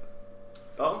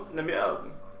 Ja, men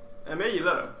jag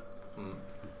gillar det.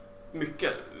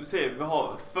 Mycket. Vi ser, vi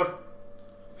har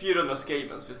 400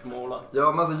 skavens vi ska måla.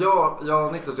 Ja, men alltså jag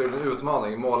och Niklas gjorde en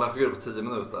utmaning. Måla en figur på 10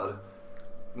 minuter.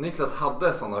 Niklas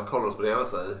hade sådana colors bredvid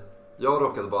sig. Jag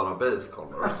råkade bara ha base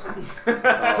colors.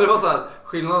 Så det var så här,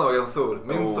 skillnaden var ganska stor.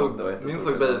 Min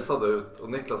såg basead ut och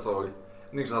Niklas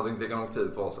hade inte lika lång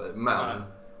tid på sig. Men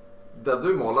det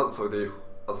du målade såg det ju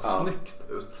snyggt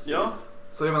ut. Ja.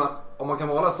 Så jag menar, om man kan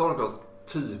måla Stormcross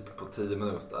typ på 10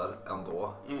 minuter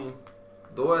ändå.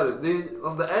 Då är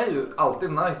det är ju alltid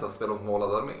nice att spela mot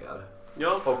målade arméer.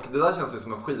 Ja. Och det där känns ju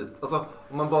som en skit. Alltså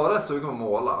om man bara är sugen på att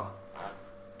måla.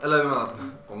 Eller jag menar,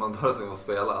 om man bara är sugen på att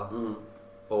spela.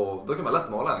 Och då kan man lätt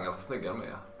måla en ganska snygg armé.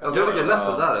 Alltså jag tycker lätt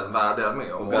att det där är en värdig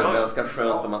armé. Och det är ganska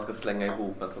skönt om man ska slänga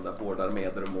ihop en sån där hård armé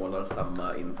där du målar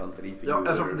samma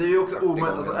infanterifigurer. Ja, det är ju också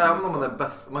omöjligt. Alltså även om man är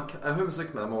bäst. Man kan, hur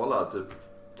mycket man målar typ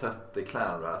 30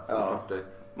 clan rats eller 40.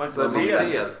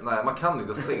 Man kan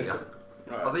inte se.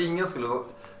 Alltså ingen skulle...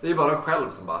 Det är ju bara själv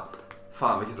som bara...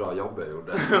 Fan vilket bra jobb jag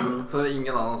gjorde. Så är det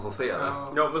ingen annan som ser det.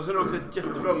 Ja, men så är det också ett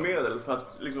jättebra medel för att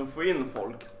liksom få in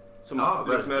folk som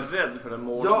liksom är rädd för den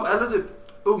målen. Ja, eller typ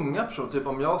unga personer. Typ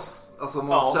om jag... Alltså om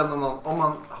man känner någon... Om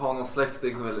man har någon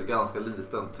släkting som är ganska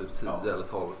liten, typ 10 eller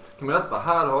 12. Kan man rätt bara,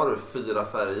 här har du 4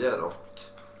 färger och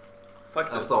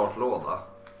en startlåda.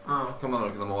 Kan man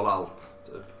nog kunna måla allt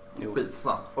typ.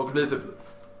 Skitsnabbt. Och det blir typ...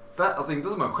 Alltså inte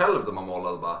som en själv där man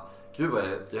målade bara... Gud vad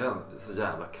jag är så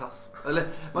jävla kass. Eller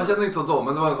man kände inte så då,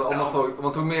 men det var så, om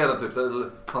man tog med den typ eller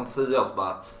fantasia så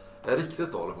bara jag är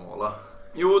riktigt dålig på att måla.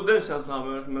 Jo, det känns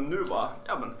men nu bara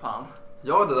ja men fan.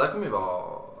 Ja, det där kommer ju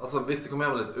vara alltså visst det kommer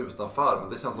ju vara lite utanför, men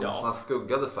det känns som såna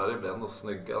skuggade färger blir ändå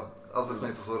snygga. Alltså det spelar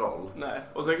inte så roll. Nej,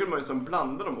 och sen kan man ju som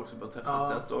blanda dem också på ett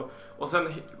häftigt sätt och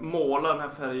sen måla den här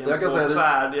färgen på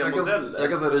färdiga modeller. Jag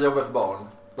kan säga det är jobbigt för barn.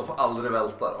 De får aldrig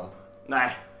välta dem.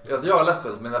 Nej. Alltså jag har lätt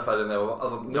vält mina färger när jag var,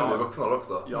 alltså nu är jag vuxen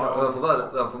också. Ja. Men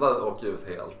den sån där åker ut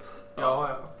helt. Ja.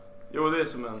 Jo, det är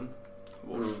som en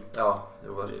vårs. Ja,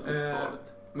 jo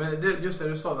men just det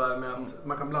du sa där med att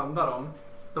man kan blanda dem.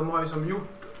 De har ju som gjort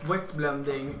wet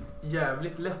blending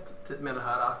jävligt lätt med det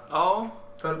här. Ja.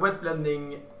 För wet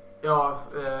blending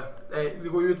det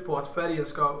går ut på att färgen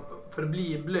ska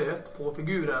förbli blöt på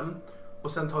figuren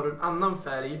och sen tar du en annan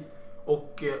färg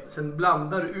och sen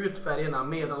blandar du ut färgerna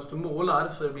medan du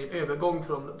målar så det blir en övergång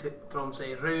från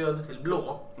säg röd till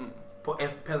blå på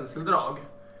ett penseldrag.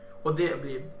 Och det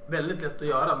blir väldigt lätt att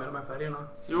göra med de här färgerna.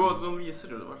 Jo, de visar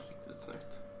det var riktigt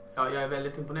snyggt. Ja, jag är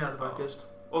väldigt imponerad faktiskt.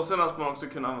 Och sen att man också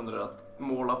kunde använda det att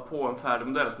måla på en färdig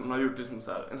modell som man har gjort liksom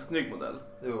så här, en snygg modell.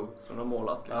 Jo. Som de har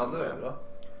målat. Liksom. Ja, det är bra.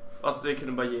 Att det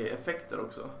kunde bara ge effekter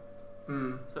också.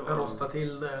 Rosta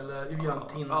till det eller göra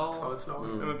en tint av ett slag.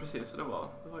 Ja, men precis. Så det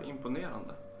var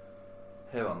imponerande.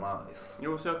 Det var nice.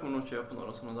 Jo, så jag kommer nog köpa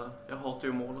några sådana där. Jag hatar ju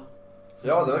att måla.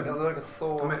 Ja, det verkar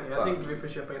så... Ja, men jag tänkte vi får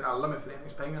köpa in alla med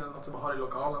föreningspengar eller något som bara har i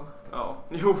lokalen. Ja,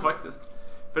 jo faktiskt.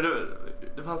 För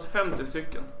det fanns 50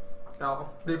 stycken. Ja,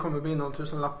 det kommer bli någon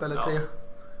 1000-lapp eller 3. Eller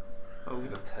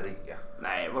 3.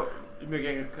 Nej, hur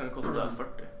mycket kan det kosta? 40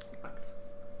 max.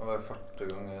 Vad är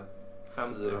 40 gånger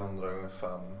 50. 400 gånger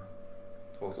 5?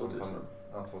 2500.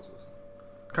 Ja, 2000.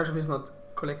 Kanske finns något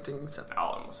collecting set.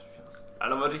 Ja, det måste det finnas. Ja,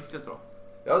 det var riktigt bra.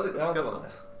 Ja, det var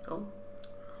nice. Ja.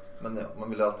 Men man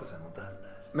vill ju alltid se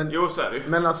modeller. Jo, så är det ju.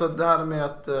 Men alltså det här med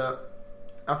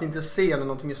att inte se när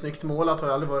någonting är snyggt målat har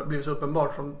ju aldrig blivit så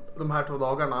uppenbart som de här 2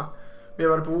 dagarna. Vi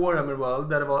har varit på Warhammer World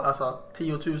där det var alltså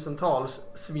 10-tusentals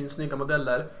svinsnygga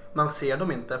modeller. Man ser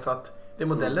dem inte för att det är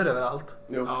modeller överallt.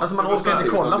 Jo. Alltså man orkar inte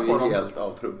kolla på dem. Helt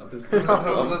avtrubbad.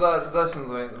 Alltså, det där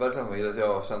känns verkligen som en grej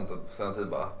jag har känt på senare tid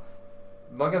bara.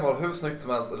 Man kan vara hur snyggt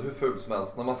som helst eller hur fult som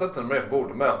helst. När man sätter sig med på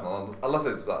bord och möter någon, alla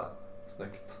säger sådär,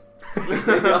 snyggt.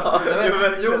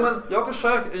 Jo men jag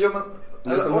försöker,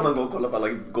 eller så får man gå och kolla på alla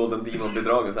Golden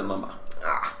Demon-bidragen sen man bara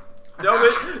Ja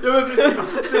men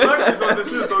precis, det var faktiskt så till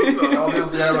slut också. Ja, vi är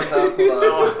så jävla klassna där.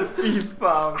 Ja, fy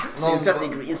fan. Sinsätt i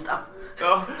green stuff.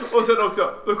 Ja, och sen också,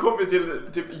 då kom vi till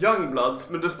typ Youngbloods,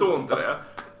 men det står inte det.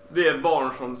 Det är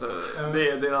barn som, det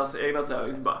är deras egna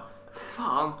tävling. Bara,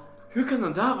 fan, hur kan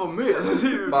den där vara med? Det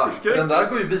är ju den där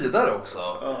går ju vidare också.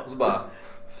 Ja. Och så bara,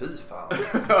 fy fan.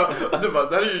 Alltså bara,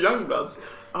 det här är ju Youngbloods.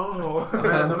 De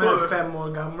är 5 år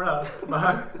gamla.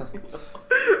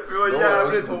 Vi var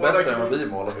jävligt hårda bättre kritiker. än vad vi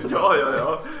målar.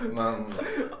 Ja. Men...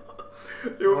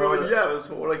 Jo, vi var jävligt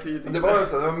hårda kritiker. Det var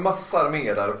också, det var massor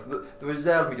mer där också. Det var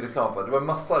jävligt mycket reklam för det. Det var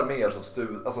massor mer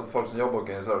som alltså folk som jobbar på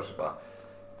research bara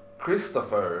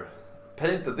Christopher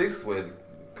painted this with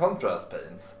contrast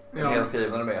paints. Helt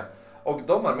skrivna med. Och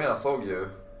de arméerna såg ju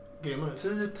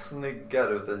typ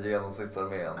snyggare ut än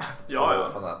genomsnittsarmén. Ja.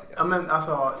 Fanatiker. Ja, men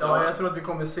alltså, jag tror att vi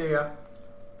kommer se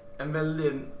en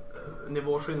väldig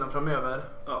nivåskillnad framöver.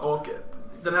 Ja. Och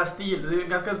den här stilen, det är en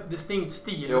ganska distinkt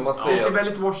stil. Jo, man ser. Det ser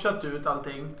väldigt washat ut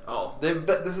allting. Ja.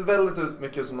 Det ser väldigt ut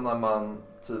mycket som när man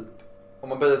typ, om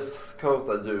man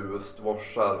base-coatar ljust,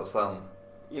 washar och sen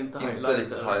inte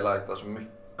riktigt highlightar så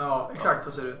mycket. Ja, exakt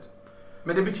så ser det ut.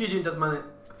 Men det betyder ju inte att man...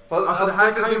 Fast, alltså, det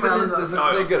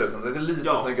ser snyggare ut än det. Det ser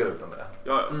lite snyggare ut än det.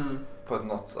 Ja. På ett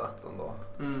något sätt ändå.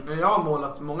 Men jag har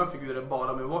målat många figurer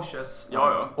bara med washes.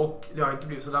 Ja. Och det har inte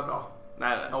blivit så där bra.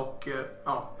 Nej. Och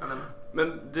jag menar.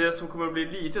 Men det som kommer att bli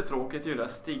lite tråkigt är ju det här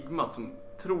stigmat som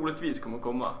troligtvis kommer att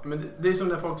komma. Men det är som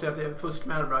när folk säger att det är fusk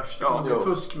med airbrush. Ja. Det är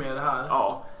fusk med det här.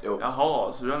 Ja.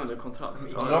 Jaha, så du använder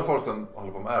kontrast. Några folk som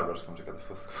håller på med airbrush kommer tycka att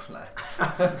det är fusk. Nej.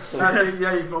 Alltså,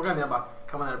 jag gick frågan, jag bara,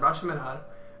 kan man airbrusha med det här?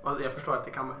 Och jag förstår att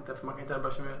det kan man inte, för man kan inte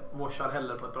airbrusha med washar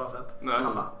heller på ett bra sätt. Nej.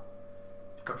 Han bara,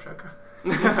 du kan försöka.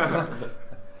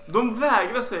 De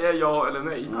vägrar säga ja eller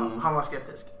nej. Han var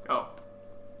skeptisk. Ja,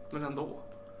 men ändå.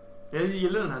 Jag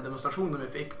gillar den här demonstrationen vi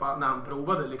fick när han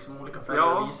provade liksom olika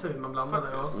färger och visade hur man blandade.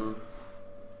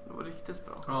 Det var riktigt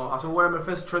bra. Ja, alltså Warhammer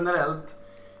Fest generellt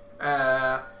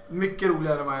mycket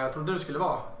roligare än vad jag trodde det skulle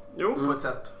vara. Jo. På ett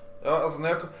sätt. Ja, alltså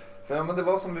men det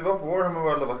var som vi var på Warhammer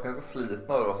World och var ganska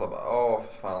slitna och det var så bara,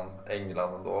 fan,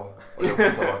 England ändå. Och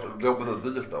jobbet och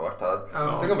dyrt har varit här.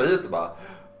 Ja. Sen kom vi hit och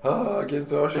bara,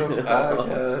 Gintorsson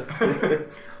äger.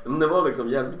 Men det var liksom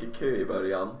jävligt mycket kö i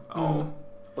början. Ja.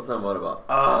 Och sen var det bara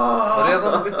Men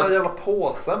redan man fick den jävla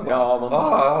påsen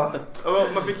bara. Ja,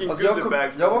 man fick en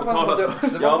goodiebag.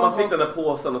 Man fick den där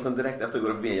påsen och sen direkt efter går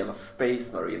det förbi en jävla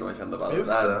Space Marine och man kände bara,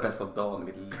 det här är den bästa dagen i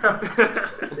mitt liv.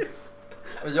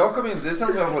 Jag kom in, det känns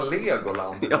som jag var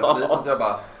Legoland.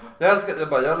 Jag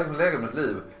liksom Lego i mitt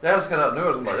liv. Jag älskar det här. Nu är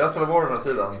det som bara, jag spelar Warhammer hela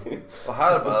tiden. Och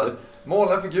här bara,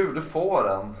 måla en figur, du får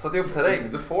den. Sätt ihop terräng,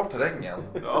 du får terrängen.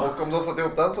 Och om du har satt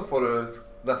ihop den så får du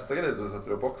nästa grej du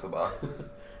sätter upp också bara.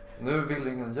 Nu vill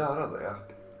ingen göra det.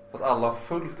 För att alla har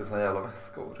fullt i sina jävla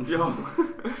väskor. Ja,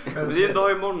 men det är en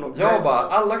dag imorgon också. Jag bara,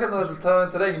 alla kan ta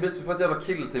en terrängbit. Vi får ett jävla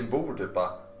killteam bord typ bara.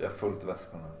 Jag har fullt i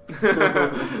väskorna.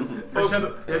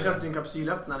 Jag köpte en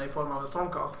kapsylöppnare i form av en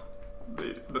Stormcast. Det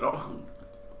är bra.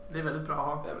 Det är väldigt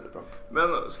bra. Det är väldigt bra.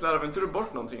 Men slarvar inte du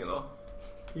bort någonting idag?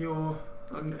 Jo,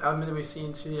 men det var ju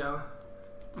Sinch igen.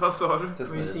 Vad sa du? Det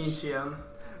var ju Sinch igen.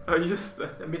 Ja, just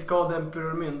det. Mitt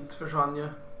Emperor-mynt försvann ju.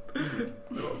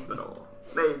 Det var bra.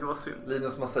 Nej, det var synd.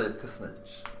 Linus, man säger till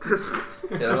Snitch.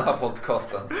 I den här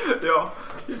podcasten. Ja.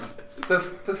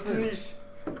 Till Snitch.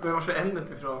 Men var är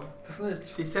ämnet ifrån? Till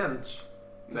Snitch. Till Sench.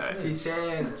 Nej. Till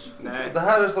Sench. Nej. Det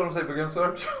här är som de säger på Games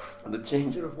Workshop. The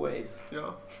changer of ways.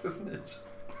 Ja. Till Snitch.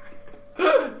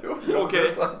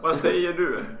 Okej, vad säger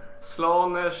du?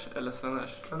 Slaners eller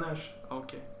Slaners? Slaners.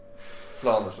 Okej.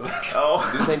 Slaners. Ja,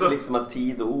 du tänker liksom att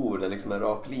tid och ord är liksom en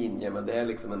rak linje, men det är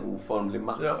liksom en oformlig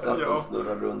massa som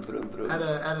snurrar runt. Är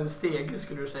det en steg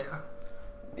skulle du säga?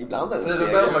 Ibland är det säger du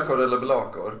Bellacor eller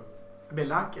Belacor?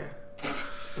 Belake.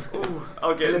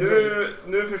 Okej,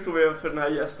 nu förstår vi för den här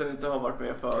gästen inte har varit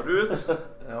med förut.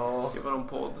 Ja. Det var en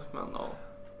podd, men ja.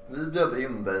 Vi bjöd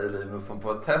in dig, Linus, som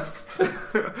på ett test.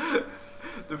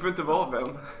 Du får inte vara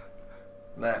vän.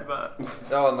 Nej.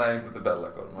 Nej, inte till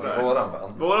Bellacor, men våran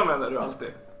vän. Våran vän är du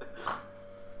alltid.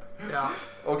 Ja.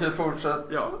 Okej, fortsätt.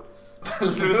 Ja.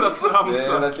 Sluta tramsa. Det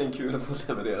är verkligen kul att få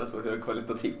leverera så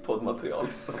högkvalitativt poddmaterial.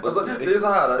 Alltså, det är så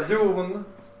här, Jon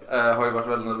har ju varit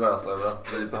väldigt nervös över att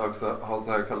vi inte har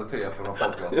så hög kvalitet på den här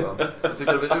podcasten. Jag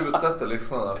tycker att vi utsätter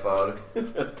lyssnarna för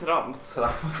trams.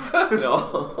 Ja.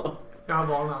 Jag har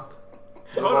varnat.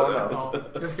 Ja,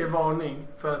 jag skrev varning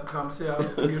för tramsiga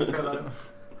figurspelare.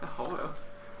 Jaha, ja.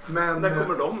 Men när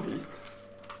kommer de hit?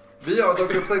 Vi har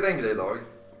dock upptäckt en grej idag.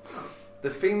 Det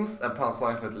finns en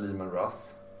pansarvagn som heter Leman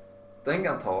Russ. Den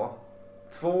kan ta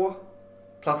 2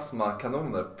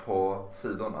 plasmakanoner på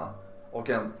sidorna och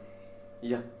en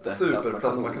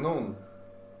superplasmakanon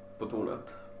på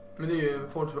tornet. Men det är ju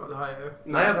Forge, det har jag ju.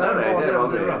 Nej, det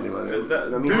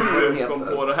är Du kom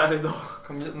på det här idag.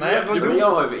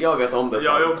 Jag vet om det.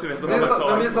 Ja, jag också vet om det.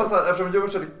 Vi sa så här,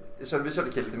 eftersom vi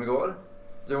körde killteam igår.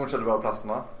 Jon körde bara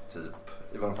plasma, typ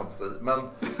i vår fantasi. Men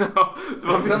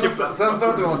sen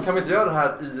pratar vi om att kan vi inte göra det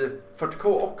här i 40K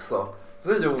också?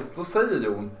 Då säger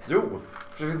Jon,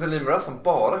 för det finns en limra som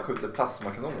bara skjuter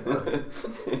plasmakanoner.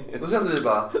 Då kände vi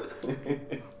bara,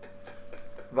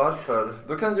 varför?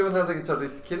 Då kan Jon helt enkelt köra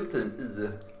ett killteam i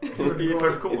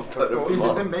 40K. Finns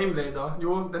inte en Baneblade då?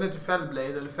 Jo, den heter Fellblade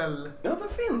eller Fell... Ja, det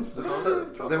finns.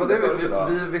 Det var det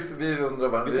vi undrar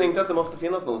vad vi tänkte att det måste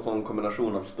finnas någon sån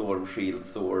kombination av Storm, Shield,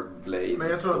 Sword, Blade. Men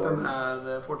jag tror att den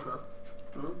är Fortwell.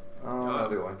 Ja,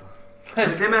 det går inte. Men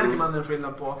sen märker man en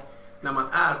skillnad på när man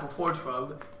är på Fortwell.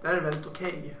 Där är det väldigt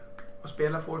okej att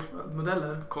spela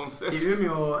Fortwell-modeller. Konstigt. I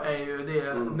Umeå är ju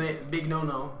det big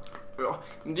no-no. Ja,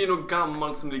 men det är nog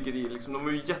gammalt som ligger i liksom. De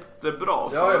var ju jättebra.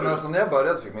 Ja, men alltså när jag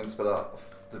började fick man inte spela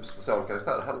typ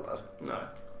specialkaraktärer heller. Nej.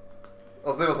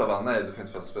 Alltså det var så bara, nej, du får inte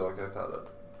spela specialkaraktärer.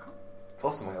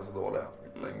 Fast de var ganska dåliga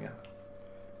länge.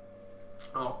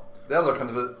 Ja. Det hade varit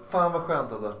skönt, fan vad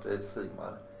skönt att det varit Age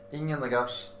Sigmar. Ingen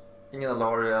Nagash, ingen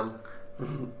Alariel.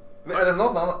 Är det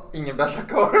någon annan? Ingen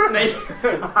Bellacar? Nej.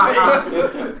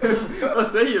 Vad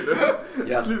säger du?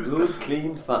 Yes, good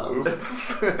clean fun.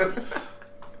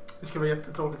 Det ska vara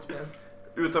jättetråkigt spel.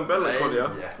 Utan Bellacar, ja.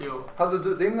 Jo. Hade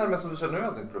du din närmare som du känner nu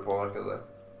att det inte blev påverkade?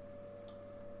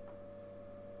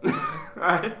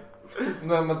 Nej.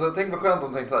 Nej, men tänk vad skönt om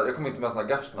du tänker så här, jag kommer inte möta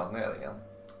Nagash ner igen.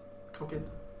 Tråkigt.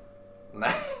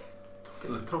 Nej.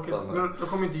 Tråkigt. Men då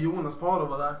kommer inte Jonas Paro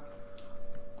vara där.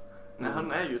 Nej,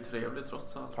 han är ju trevlig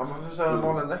trots allt. Ja, man får köra en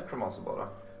vanlig Necromancer bara.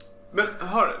 Men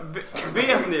hör,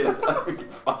 vet ni?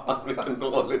 Fan, vilken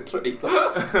dålig trade.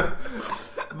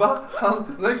 Va?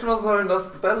 Necromancer har den där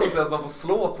spellen så att man får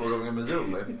slå 2 gånger med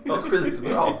Juni. Ja,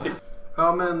 skitbra.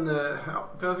 Ja, men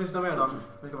vad finns det mer då?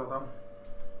 Vi kan prata om.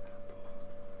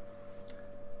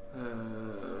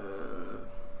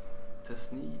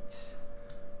 Tesnich.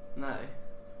 Nej.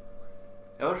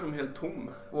 Jag var som helt tom.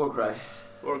 Warcry.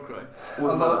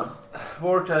 Alltså,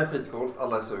 Warcry är skitcoolt,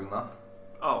 alla är sugna.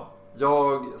 Ja.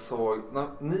 Jag såg,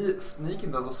 ni gick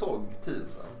inte ens och såg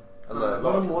teamsen? Eller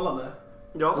var de målade?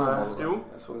 Ja, jo.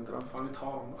 Jag såg inte dem. Fan, vi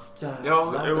tar dem då.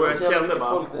 Ja, jag kände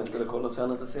bara. Folk när jag skulle kolla så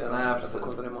jag inte ser. Nej,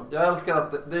 precis. Jag älskar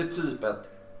att det är typ ett,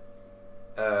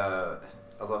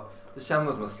 alltså det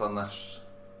kändes som ett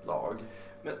Slanesh-lag.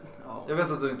 Men, ja. Jag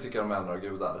vet att du inte tycker de är några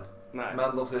gudar. Nej.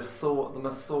 Men de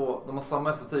har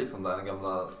samma estetik som den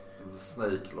gamla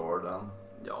Snake Lorden.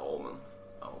 Ja, men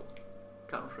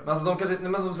kanske. Men alltså de kanske,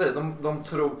 men som du säger, de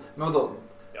tror, men vadå?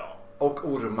 Ja. Och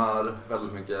ormar,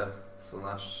 väldigt mycket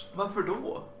Slanesh. Varför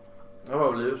då? Ja,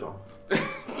 vad blir det så?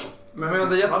 Men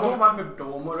det är jättemånga... varför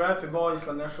då? Varför var i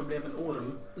Slanesh och blev en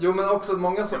orm? Jo, men också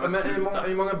många som,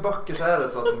 i många böcker så är det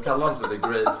så att de kallar dem för The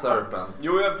Great Serpent.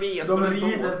 Jo, jag vet. De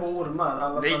rider på ormar.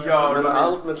 Alla det gör men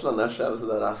allt med Slanesh är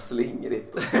sådär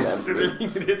slingrigt och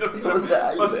slämmigt.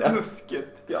 Vad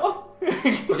snuskigt. Ja.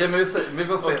 Okej, men vi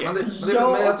får se. Okay.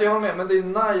 Men alltså, jag håller med. Men det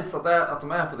är nice att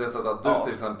de är på det sättet att du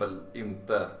till exempel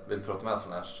inte vill tro att de är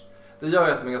Slanesh. Det gör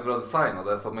ju att de är ganska bra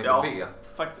designade så att man inte vet.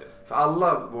 Faktiskt. För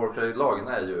alla Warcry-lagen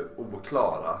är ju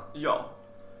oklara. Ja.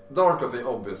 Darkoff är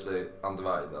obviously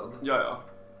undivided. Ja.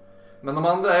 Men de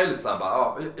andra är lite såhär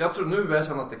bara, jag tror nu jag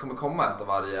känner att det kommer komma ett av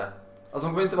varje. Alltså de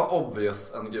kommer inte vara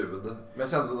obvious en gud. Men jag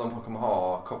känner att de kommer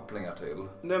ha kopplingar till.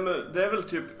 Nej, men det är väl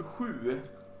typ 7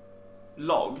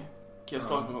 lag. Ja,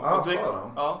 sa de?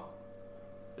 Ja.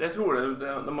 Jag tror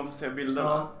det när man får se bilderna.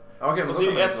 Ja. Okej, men och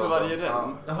det är ett för varje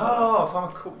rem. Jaha, fan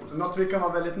vad coolt. Något vi kan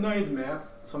vara väldigt nöjd med,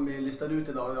 som vi listade ut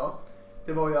idag,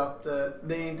 det var ju att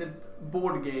det är inte ett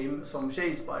board game som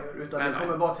Shadespire, utan det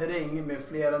kommer vara terräng med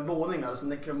flera våningar som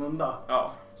Necromunda.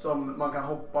 Ja. Som man kan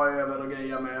hoppa över och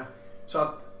greja med. Så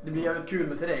att det blir jävligt kul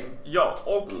med terräng. Ja,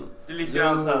 och det är lite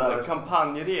grann sådär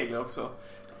kampanjregler också.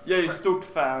 Jag är ju stort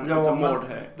fan av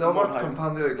Mordheim. Det har varit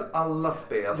kampanjregler alla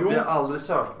spel. Vi har aldrig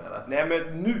kört med det. Nej,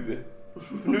 men nu.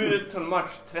 För nu är det en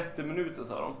match 30 minuter,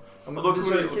 sa de. Ja, men och då vi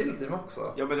kör ju killteam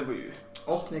också. Ja, men det var ju...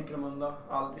 Och Necromunda,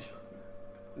 aldrig kört.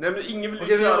 Nej, men ingen vill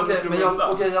ju köra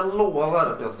Necromunda. Okej, jag lovar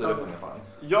att jag styr upp en kampanj.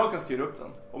 Jag kan styra upp den,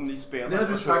 om ni spelar. Det har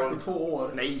du sagt i 2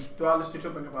 år. Nej. Du har aldrig styrt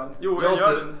upp en kampanj. Jo, jag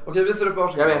gör den. Okej, vi styr upp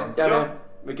varsin kampanj. Jag är med.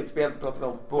 Vilket spel pratar vi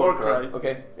om? Warcry.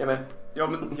 Okej, jag är med. Ja,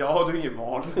 men jag har ingen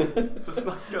val. Så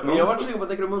snackar men jag har varit sugen på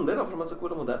Necromunda idag för de har så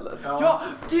coola modeller. Ja,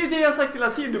 det är ju det jag har sagt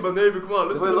hela tiden. Du bara, nej, vi kommer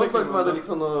aldrig. Det var ju något lag som hade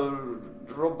liksom några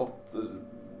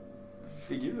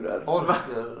robotfigurer.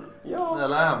 Orker. Ja.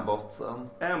 Eller Ambotsen.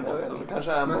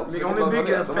 Kanske Ambotsen. Men om vi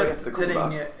bygger en fett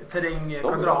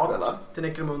terrängkvadrat till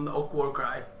Necromunda och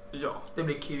Warcry. Ja. Det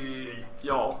blir kul.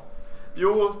 Ja.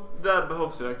 Jo, där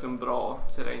behövs ju verkligen bra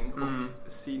terräng och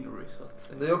scenery, så att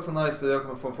säga. Det är också nice för jag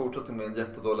kommer få en fortsättning med en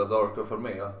jättedåliga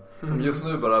Darkoff-armé. Som just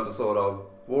nu bara består av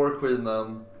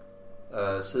Warqueenen,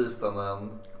 Chieftainen,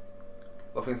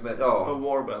 Vad finns med? Ja. Och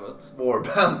Warbandet.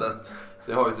 Warbandet.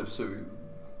 Så jag har ju typ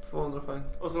 200 poäng.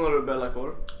 Och sen har du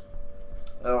Bellacore.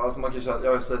 Ja, alltså man kan köra. Jag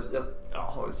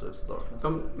har ju Slaves to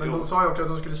Darkness. Men de sa ju också att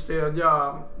de skulle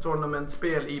stödja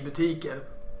tournamentspel i butiker.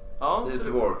 Ja. Det är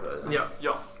till War.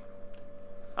 Ja.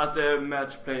 Att det är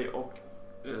matchplay och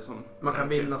som man kan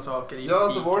vinna saker i butiker. Ja,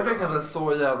 alltså butiker. Warcraft är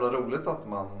så jävla roligt att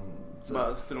man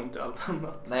bara strunt i allt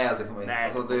annat. Nej, det kommer inte. Nej,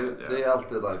 alltså det är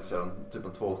alltid nice att köra typ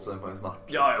en 2000 poängs match.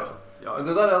 Ja. Men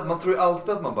det där är att man tror ju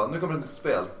alltid att man bara, nu kommer det ett nytt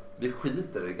spel. Vi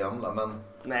skiter i det gamla, men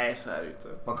nej, så är det ju inte.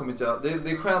 Man kommer inte göra,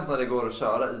 det är skönt när det går att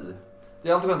köra i. Det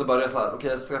är alltid skönt att börja så här, okej,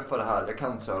 jag skaffar det här, jag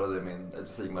kan köra det i min Age of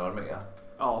Sigmar-armé.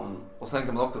 Ja. Och sen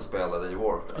kan man också spela det i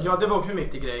Warcraft. Ja, det var också en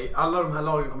viktig grej. Alla de här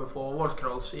lagen kommer få War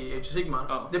Scrolls i Age of Sigmar.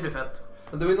 Ja. Det blir fett.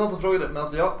 Men det var ju någon som frågade, men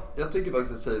alltså jag tycker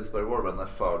faktiskt att Shadespire Warband är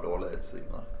för dåliga i Age of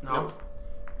Sigmar. Ja.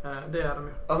 Det är de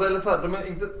ju. Alltså eller så här, de är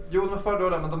inte, jo de är för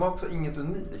dåliga, men de har också inget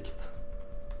unikt.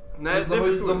 Nej,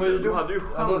 de hade ju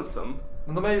chansen. Alltså,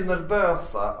 men de är ju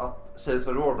nervösa att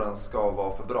Shadespire Warband ska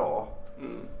vara för bra.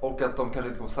 Och att de kanske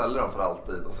inte kommer sälja dem för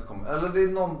alltid. Och så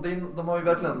eller de har ju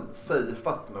verkligen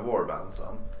safeat med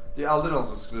Warbandsen. Det är aldrig någon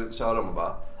som skulle köra dem och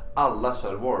bara, alla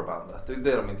kör Warbandet. Det är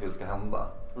det de inte vill ska hända.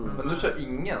 Men nu kör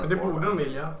ingen. Men det borde de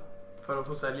vilja för att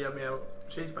få sälja mer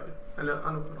Shadespire. Eller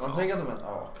man tänker att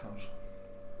ja, kanske.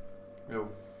 Jo.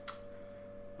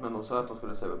 Men de sa att de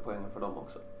skulle se över poäng för dem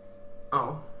också.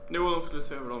 Ja. Jo, de skulle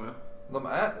se över dem, ja. De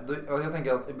är, jag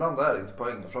tänker att ibland är det inte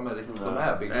poäng, för de är riktigt, de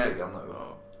är billiga nu. Ja.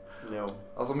 Jo.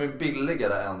 Alltså de är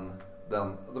billigare än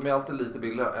den, de är alltid lite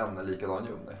billigare än en likadan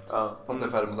unit. Ja. Fast det är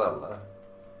färre modeller.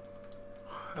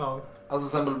 Ja. Alltså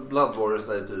till exempel Blood Warriors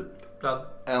är typ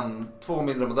två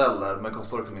mindre modeller men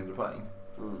kostar också mindre poäng.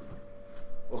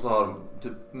 Och så har de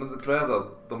typ, men det är att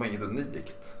de har inget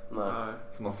unikt. Nej.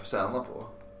 Som man får tjäna på.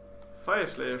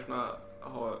 Fireslayersna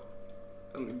har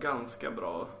en ganska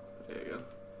bra regel.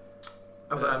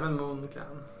 Alltså även Moon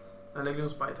Clan. Eller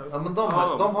Gloomspite har ju. Ja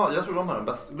men jag tror de har den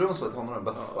bästa. Gloomspite har den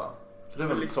bästa. Ja. För det är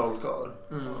väl trollkarl.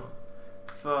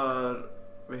 För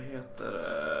vad heter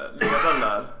ledaren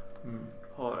där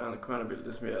har en command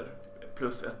ability som ger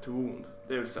 +1 to wound.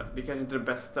 Det är väl så här, det kanske inte är det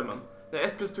bästa, men det är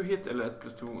 1 + 2 hit eller 1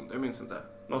 + 2 wound. Jag minns inte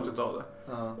något utav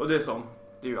det. Ja. Och det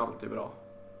är ju alltid bra.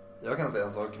 Jag kan säga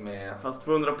en sak med... Fast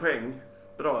 200 poäng,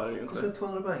 bra är det ju inte. Kostar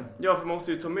 200 poäng? Ja, för man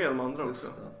måste ju ta med de andra också.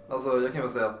 Alltså jag kan väl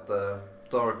säga att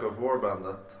Dark of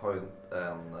Warbandet har ju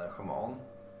en shaman,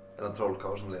 eller en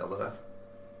trollkarl som ledare,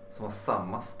 som har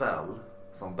samma spell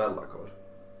som Bellacore.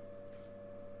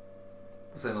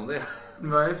 Vad säger ni om det?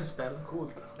 Vad är det för spel?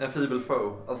 Coolt. En feeble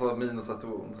foe, alltså -1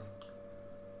 wound.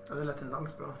 Ja, det lät inte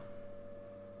alls bra.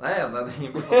 Nej, det är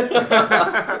ingen bra.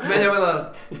 Men jag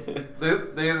menar,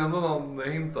 det är ändå någon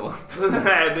hint om att...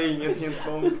 Nej, det är ingen hint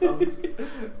någonstans.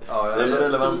 Ja, det är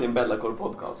relevant i en Bellacore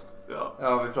podcast.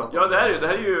 Ja, vi pratar om det här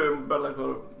är ju en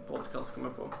Bellacore podcast, kommer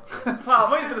jag på. Fan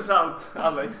vad intressant,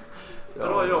 Alex.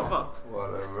 Bra jobbat.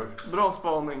 Whatever. Bra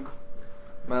spaning.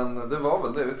 Men det var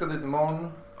väl det, vi ska dit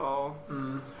imorgon. Ja.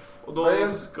 Och då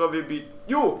ska vi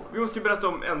vi måste ju berätta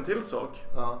om en till sak.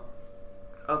 Ja.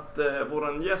 Att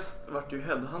våran gäst vart ju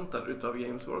headhuntad utav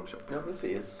Games Workshop. Ja,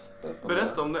 precis.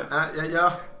 Berätta om det.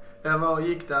 Jag var och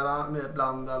gick där med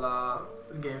bland alla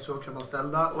Games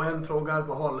Workshop-anställda och en frågar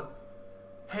på håll: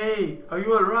 Hey, are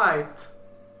you alright?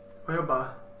 Och jag bara: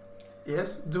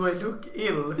 Yes, do I look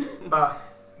ill?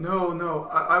 No,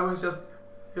 I was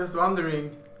just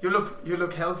wondering. You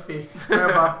look healthy. Och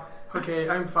jag bara: Okay,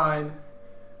 I'm fine.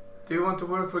 Do you want to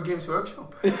work for Games Workshop?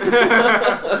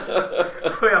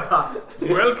 Och jag bara: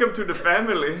 Welcome to the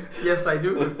family. Yes, I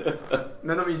do.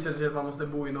 Men då visade det sig att man måste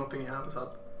bo i Nottingham, så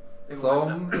att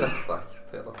som jag sagt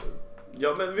hela tiden.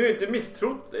 Ja, men vi har ju inte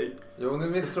misstrott dig. Jo, ni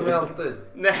misstror mig alltid.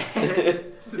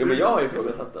 Nej. Ja, men jag har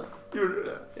ifrågasatt det. Gjorde du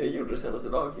det? Jag gjorde det senast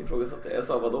idag, ifrågasatt det. Jag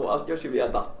sa, vadå? Allt görs ju via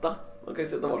data. Man kan ju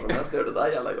sitta var som helst och göra det där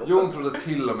jävla jobbet. Jon trodde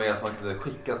till och med att man kunde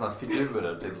skicka såna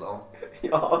figurer till dem.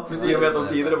 Ja, men jag vet om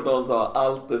tidigare på dagen sa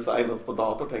allt designas på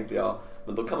dator, tänkte jag.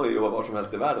 Men då kan man ju jobba var som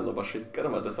helst i världen och bara skicka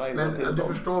de här designerna till dem. Men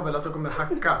du förstår väl att de kommer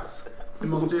hackas?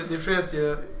 Det sker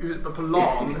ju ut på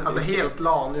LAN, alltså helt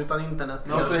LAN utan internet.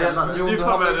 Jo, du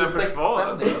har väl en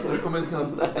försvaret. Så du kommer inte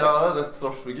kunna göra rätt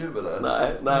sorts figurer.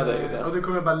 Nej, det är ju det. Och du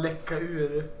kommer bara läcka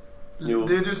ur. Jo.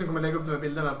 Det är du som kommer lägga upp de här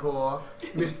bilderna på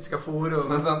mystiska forum.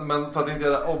 Men för att inte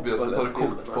göra obvious så tar du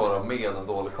kort på dem med en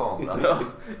dålig kamera. Ja,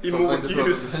 emot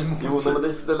ljus. Jo, men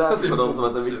det lät på dem som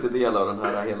att en viktig del av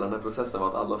hela den här processen var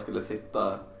att alla skulle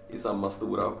sitta i samma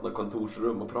stora öppna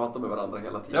kontorsrum och prata med varandra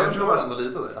hela tiden. Jag förstår ändå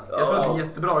lite det. Jag tror att det är en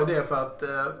jättebra idé för att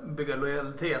bygga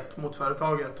lojalitet mot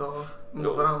företaget och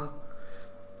mot varandra.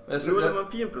 Det var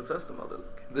en fin process de hade.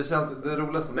 Det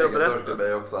roligaste med Egen Circle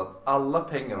är också att alla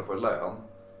pengar de får i lön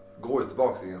går ju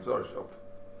tillbaka till Games Workshop.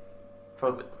 För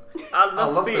att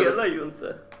alla spelar ju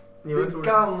inte. Det är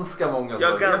ganska många som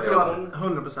jag tror att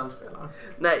 100% spelar.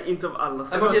 Nej, inte av alla.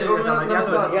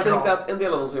 Jag tänkte att en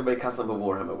del av de som jobbar i kassan på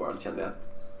Warhammer World kände att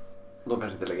de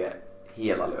kanske inte lägger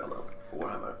hela lönen på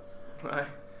Warhammer. Nej.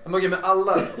 Men med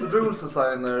alla rules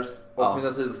designers och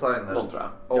miniatyrdesigners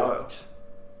och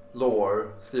lore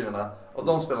skriverna, och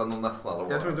de spelar nog nästan alla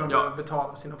år. Jag tror inte de behöver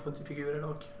betala sina figurer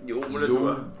dock. Jo, men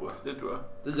det tror jag.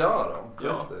 Det gör de.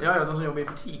 Ja, de som jobbar i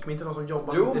butik, men inte de som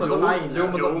jobbar som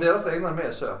designer. Men deras egna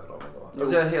armé köper dem ändå.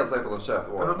 Alltså jag är helt säker på att de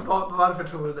köper år. Varför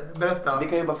tror du det? Berätta. Vi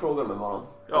kan ju bara fråga dem imorgon.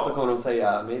 Ja. Så kommer de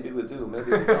säga maybe we do,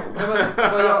 maybe we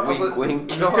don't.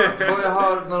 Wink. Vad jag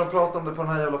hör när de pratar om det på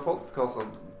den här jävla podcasten.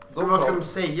 Vad ska de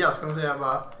säga? Ska de säga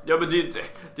bara... Ja, men det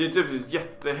är typ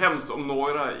jättehemskt om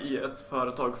några i ett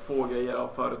företag får grejer av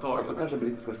företaget. Alltså, kanske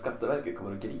brittiska skatteverket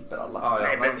kommer och griper alla. Ja,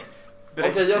 men...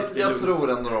 Okej, jag tror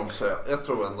ändå de köper. Jag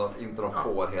tror ändå inte de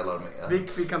får hela armén.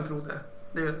 Vi kan tro det.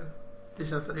 Det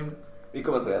känns rimligt. Vi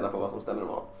kommer att ta reda på vad som stämmer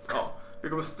imorgon. Ja, vi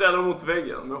kommer ställa dem mot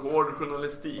väggen med hård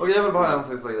journalistik. Okej, jag vill bara ha en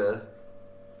sista grej.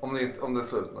 Om det är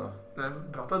slut nu. Nej,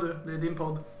 prata du. Det är din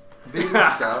podd.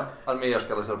 Vilka arméer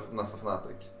ska vi köra nästa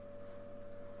Fnatic?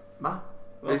 Va?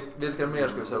 Vilka arméer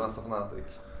ska vi köra nästa Fnatic?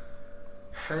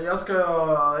 Jag ska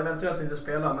eventuellt inte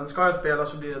spela, men ska jag spela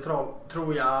så blir det troll.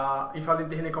 Tror jag, ifall det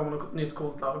inte hinner komma något nytt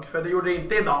coolt lag. För det gjorde det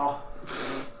inte idag.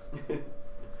 Det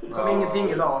kom ingenting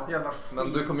idag, jävla skit.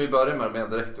 Men du kommer ju börja med armén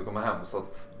direkt och komma hem, så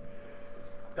att...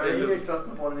 Jag är ju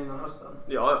tröttna på den innan hösten.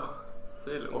 Ja.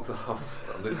 Det är lugnt. Också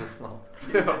hösten, det är så snart.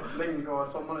 Ja. Länge kvar,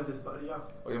 sommaren tills börja.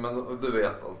 Okej, men du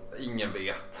vet alltså. Ingen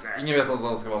vet. Ingen vet om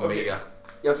de ska vara med.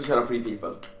 Jag ska köra Free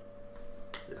People.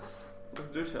 Yes.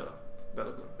 Du kör då?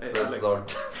 Slaves of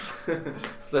Darkness.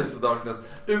 Slaves of Darkness.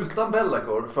 Utan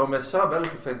Be'lakor, för om jag kör Be'lakor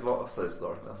får jag inte vara Slaves of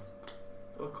Darkness.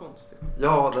 Vad konstigt.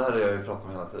 Ja, det här är jag ju pratat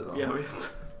om hela tiden. Jag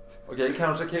vet. Okej,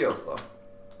 kanske Chaos då?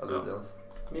 Allegiance.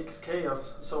 Mix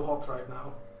Chaos so hot right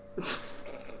now.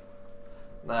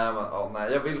 Nej,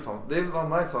 men jag vill fan. Det var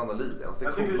nice att ha en Allegiance.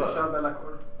 Jag tycker du ska köra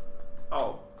Be'lakor.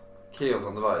 Ja. Chaos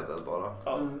Undivided bara.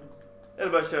 Ja.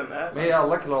 Eller bara köra en med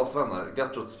alla klasvänner.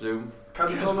 Guttrot Spume.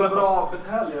 Kan du ha någon bra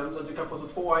bataljon så att du kan få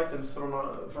 2 items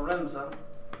från rensen?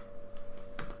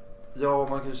 Ja,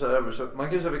 man kan köra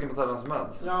vilken bataljon som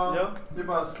helst. Ja, det är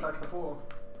bara att slakta på.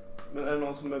 Men är det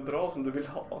någon som är bra som du vill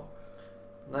ha?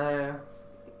 Nej.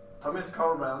 Ta med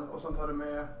Scarbrand och sen tar du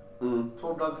med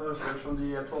 2 Bloodthirsters som du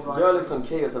ger 2 bra. Gör liksom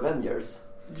Chaos Avengers.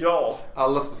 Ja.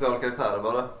 Alla specialkaraktärer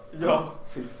bara. Ja.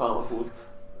 Fy fan vad coolt.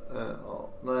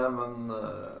 Nej men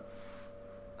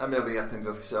jag vet inte vad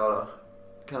jag ska köra.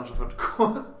 Kanske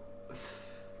 40K.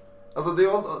 Alltså det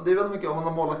är väldigt mycket, om man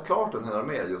har målat klart den här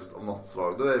med just om något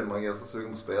slag, då är man ganska sugen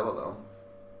på att spela den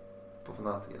på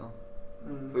Fnaticen.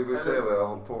 Vi får se vad jag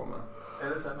håller på med.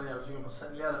 Är det så att man är sugen på att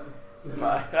sälja den?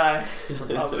 Nej.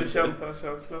 Aldrig känt den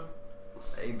känslan.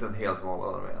 Nej, inte en helt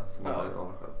målad armé som man har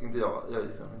målat själv. Inte jag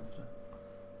gissar inte det.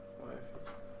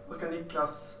 Vad ska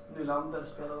Niklas Nylander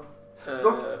spela då?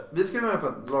 Dock, vi ska ju med på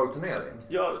en lagturnering.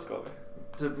 Ja, det ska vi.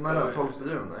 Typ när är det? 12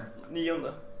 juni?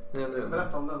 9.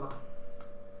 Berätta om den då.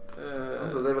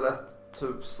 Det är väl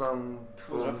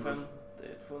 1250.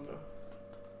 200.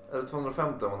 Är det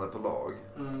 250 om man är på lag?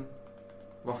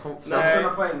 Man får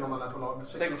 600 poäng om man är på lag.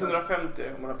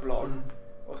 650 om man är på lag.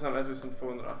 Och sen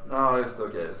 1200. Ja, just det,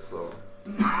 okej. Så.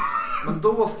 Men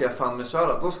då ska jag fan med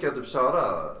köra. Då ska jag typ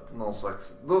köra någon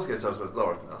slags... Då ska jag köra Slaves of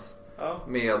Darkness. Ja.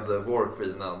 Med War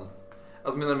Queenen.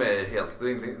 Alltså min armé är helt... Det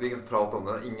är inget att prata om.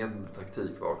 Den har ingen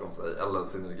taktik bakom sig. Eller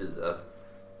synergier.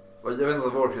 Jag vet inte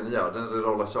vad War Queenen gör. Den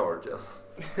rollar charges.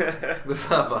 Det är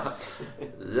såhär bara...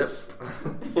 Japp.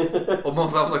 Och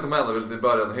måste använda commander vill i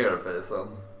början av hero-facen.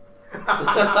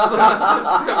 Så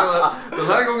den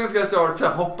här gången ska jag charge.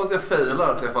 Hoppas jag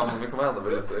failar så jag får använda min commander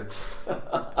vill inte.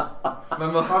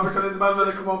 Men varför kan du inte bara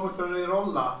använda command för att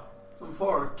rolla? Som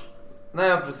fork.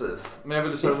 Nej, precis. Men jag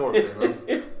ville köra War Queenen.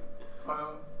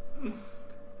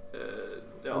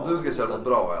 Ja. Du ska köra något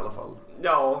bra i alla fall.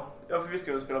 Ja, för vi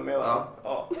ska väl spela med varandra.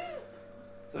 Ja.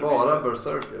 Bara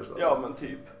berserkers? Ja, men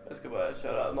typ. Jag ska bara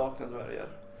köra nakna dvärgar.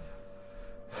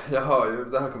 Jag hör ju,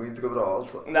 det här kommer inte gå bra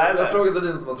alltså. Jag frågade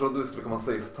din som jag trodde du skulle komma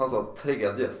sist. Han sa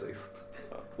 3:e sist.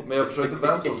 Men jag förstår inte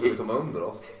vem som skulle komma under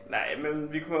oss. Nej, men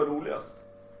vi kommer vara roligast.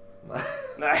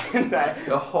 Nej.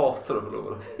 Jag hatar att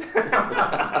förlora.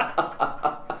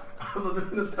 Alltså du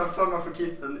är nästan framme för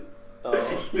kisten. Ja.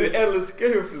 Du älskar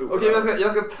ju att förlora. Okej,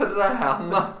 jag ska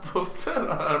träna på att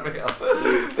spela här med.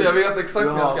 Så jag vet exakt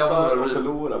hur jag ska använda det.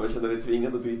 Förlora, men känner dig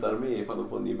tvingad att byta armé ifall de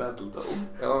får en ny Battletoad.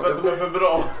 Ja, för att de är för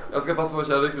bra. Jag ska passa på att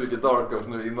köra riktigt mycket Dark Oath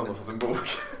nu innan de får sin bok.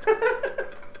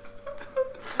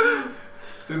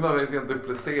 Så Synd att vi inte kan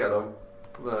duplicera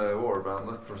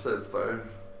Warbrandet från Shadespire.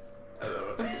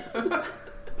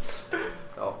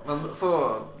 Ja, men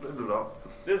så det blir bra.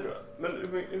 Det tror jag. Men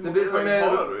hur många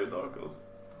poäng har du i Dark Oath?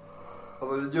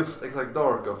 Alltså just exakt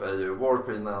Dark Oath är ju War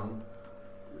Queenen.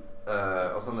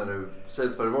 Och sen är det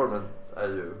Shadespire Warband är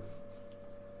ju,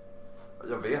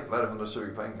 jag vet, vad är det, 120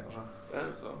 poäng kanske? Är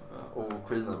det så? Ja. Och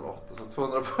Queenen är 8, så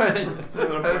 200 poäng.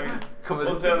 200 poäng.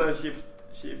 Och sen är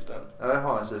Chieftain. Ja, jag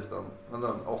har en Chieftain, men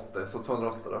den 80, så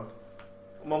 208 då.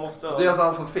 Och man måste ha... Det är alltså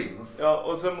allt som finns. Ja,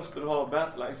 och sen måste du ha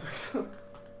Battlelines också.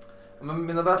 Men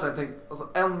mina Battleline, alltså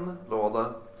en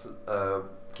låda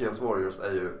Chaos Warriors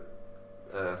är ju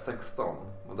 16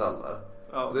 modeller.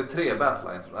 Ja. Och det är 3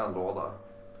 Battlelines från en låda.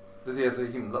 Det är så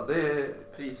himla, det är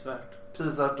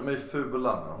prisvärt, de är ju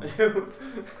fula men.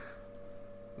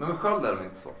 Men sköld är de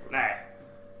inte så. Nej,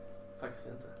 faktiskt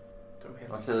inte.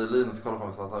 Okej, Linus kollar på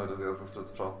mig så att han vill att jag ska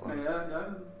sluta prata. Nej, jag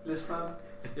lyssnar.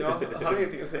 Ja, har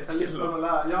ingenting att säga. Jag lyssnar och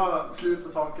lär. Jag har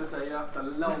slutat saker att säga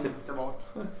sedan långt tillbaka.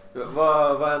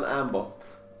 Vad är en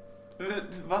ambot?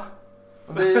 Va?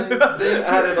 Det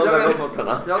är det de där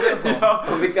robotarna? Ja, det är en sån. Ja.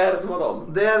 Och vilka är det som har dem?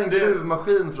 Det är en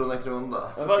gruvmaskin från Necromunda.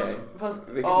 Okay. Fast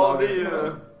vilket lag är det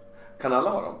ju... Kan alla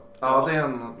ha dem? Ja, det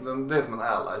är som en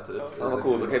ally typ. Ja, vad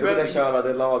coolt. Okej, då vill jag köra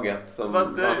det laget som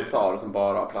Ansar som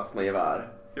bara har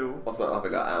plasmagevär. Jo. Och så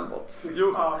vill jag ambots.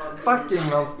 Jo.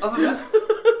 Fucking alltså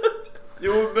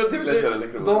jo, men det vill jag köra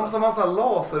Necromunda. De som har sån här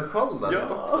lasersköldar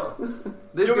också.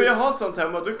 Jo, men jag har ett sånt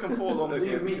hemma. Du kan få dem. Det är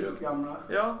ju mitt gamla.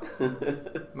 Ja.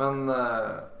 Men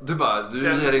du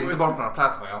ger inte bort några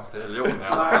plasmagans till Jon.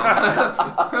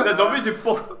 Nej, de är typ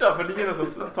borta för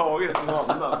Linus har tagit från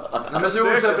handen. Nej, men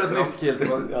Jon köper ett nytt kill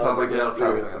till att attackera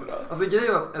plasmagans. Alltså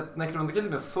grejen är att ett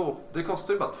Necromunda-kill är så, det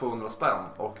kostar ju bara 200 spänn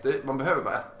och man behöver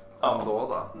bara en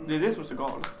låda. Det är det som är så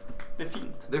galet. Det är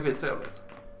fint. Det är skittrevligt.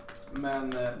 Men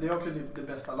det är också typ det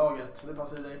bästa laget, så det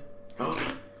passar i dig.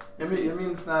 Jag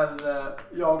minns när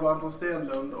jag och Anton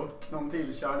Stenlund och någon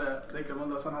till körde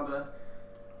Necromunda, sen hade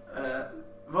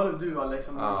var det du Alex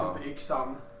som hade typ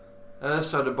yxan? Jag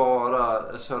körde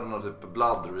några typ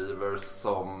Blood Reavers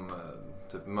som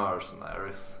typ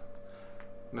mercenaries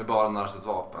med bara Narsis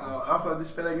vapen. Ja, alltså det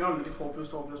spelar ingen roll vilket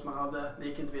 2+2+ man hade, det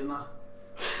gick inte vinna.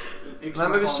 Nej,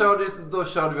 men då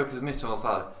körde vi också ett mission så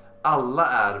här. Alla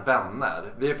är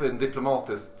vänner. Vi är på en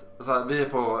diplomatiskt, så här, vi är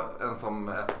på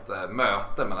ett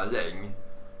möte mellan gäng.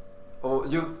 Och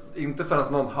inte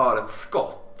förrän någon hör ett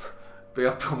skott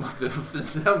vet de att vi är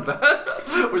fiender.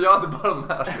 Och jag hade bara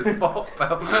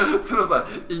närstridsvapen. Så det var så här,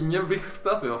 ingen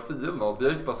visste att vi var fiender, så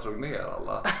jag gick bara och slog ner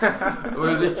alla.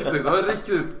 Det var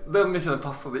riktigt, den missionen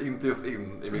passade inte just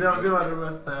in i mitt liv. Det var det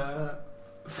bästa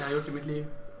jag har gjort i mitt liv.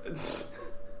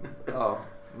 Ja,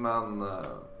 men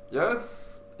jag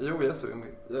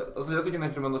tycker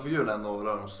Necromunda-figuren är nog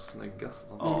de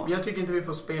snyggaste. Ja. Jag tycker inte vi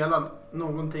får spela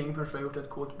någonting förrän vi har gjort ett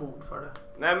kodbord för det.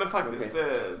 Nej, men faktiskt,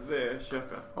 det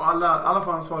köper jag. Och alla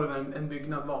får ansvar över en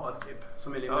byggnad var typ,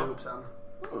 som vi limmar ihop sen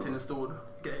till en stor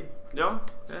grej. Ja.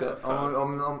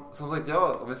 Som sagt,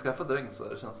 om vi skaffar dräng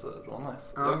så känns det rån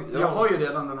nice. Ja. Jag har ju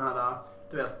redan den här,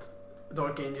 du vet,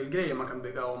 Dark Angel-grejen man kan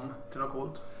bygga om till något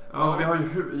coolt. Ja. Alltså vi har ju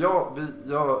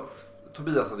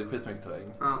Tobias hade ju skitmycket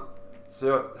terräng. Ja.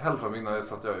 Så hälften av mina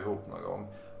satt jag ihop någon gång.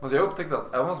 Men så jag upptäckte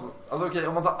att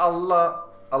om man tar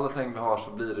alla terräng vi har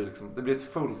så blir det liksom, det blir ett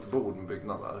fullt bord med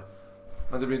byggnader.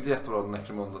 Men det blir inte jättebra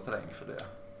Necromunda-terräng för det.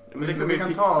 Men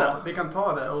vi kan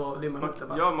ta det och limma ihop det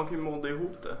bara. Ja, man kan ju modda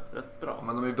ihop det rätt bra.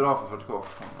 Men de är bra för 40K.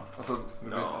 Alltså,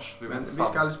 vi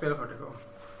ska aldrig spela 40K.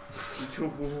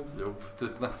 Jo,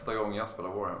 typ nästa gång jag spelar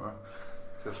Warhammer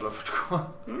ska jag spela 40K.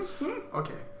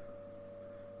 Okej.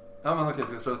 Ja, men okej,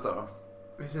 ska vi sluta då?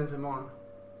 Vi ses imorgon.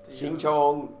 Ching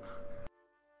chong!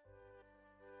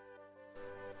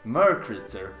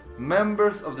 Mercreature.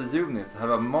 Members of the unit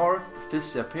have a marked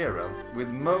fishy appearance, with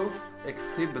most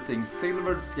exhibiting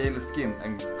silvered scaly skin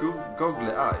and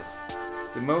goggly eyes.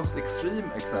 The most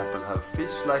extreme example have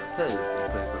fish-like tails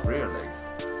in place of rear legs.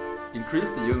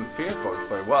 Increase the unit fear points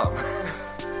by 1.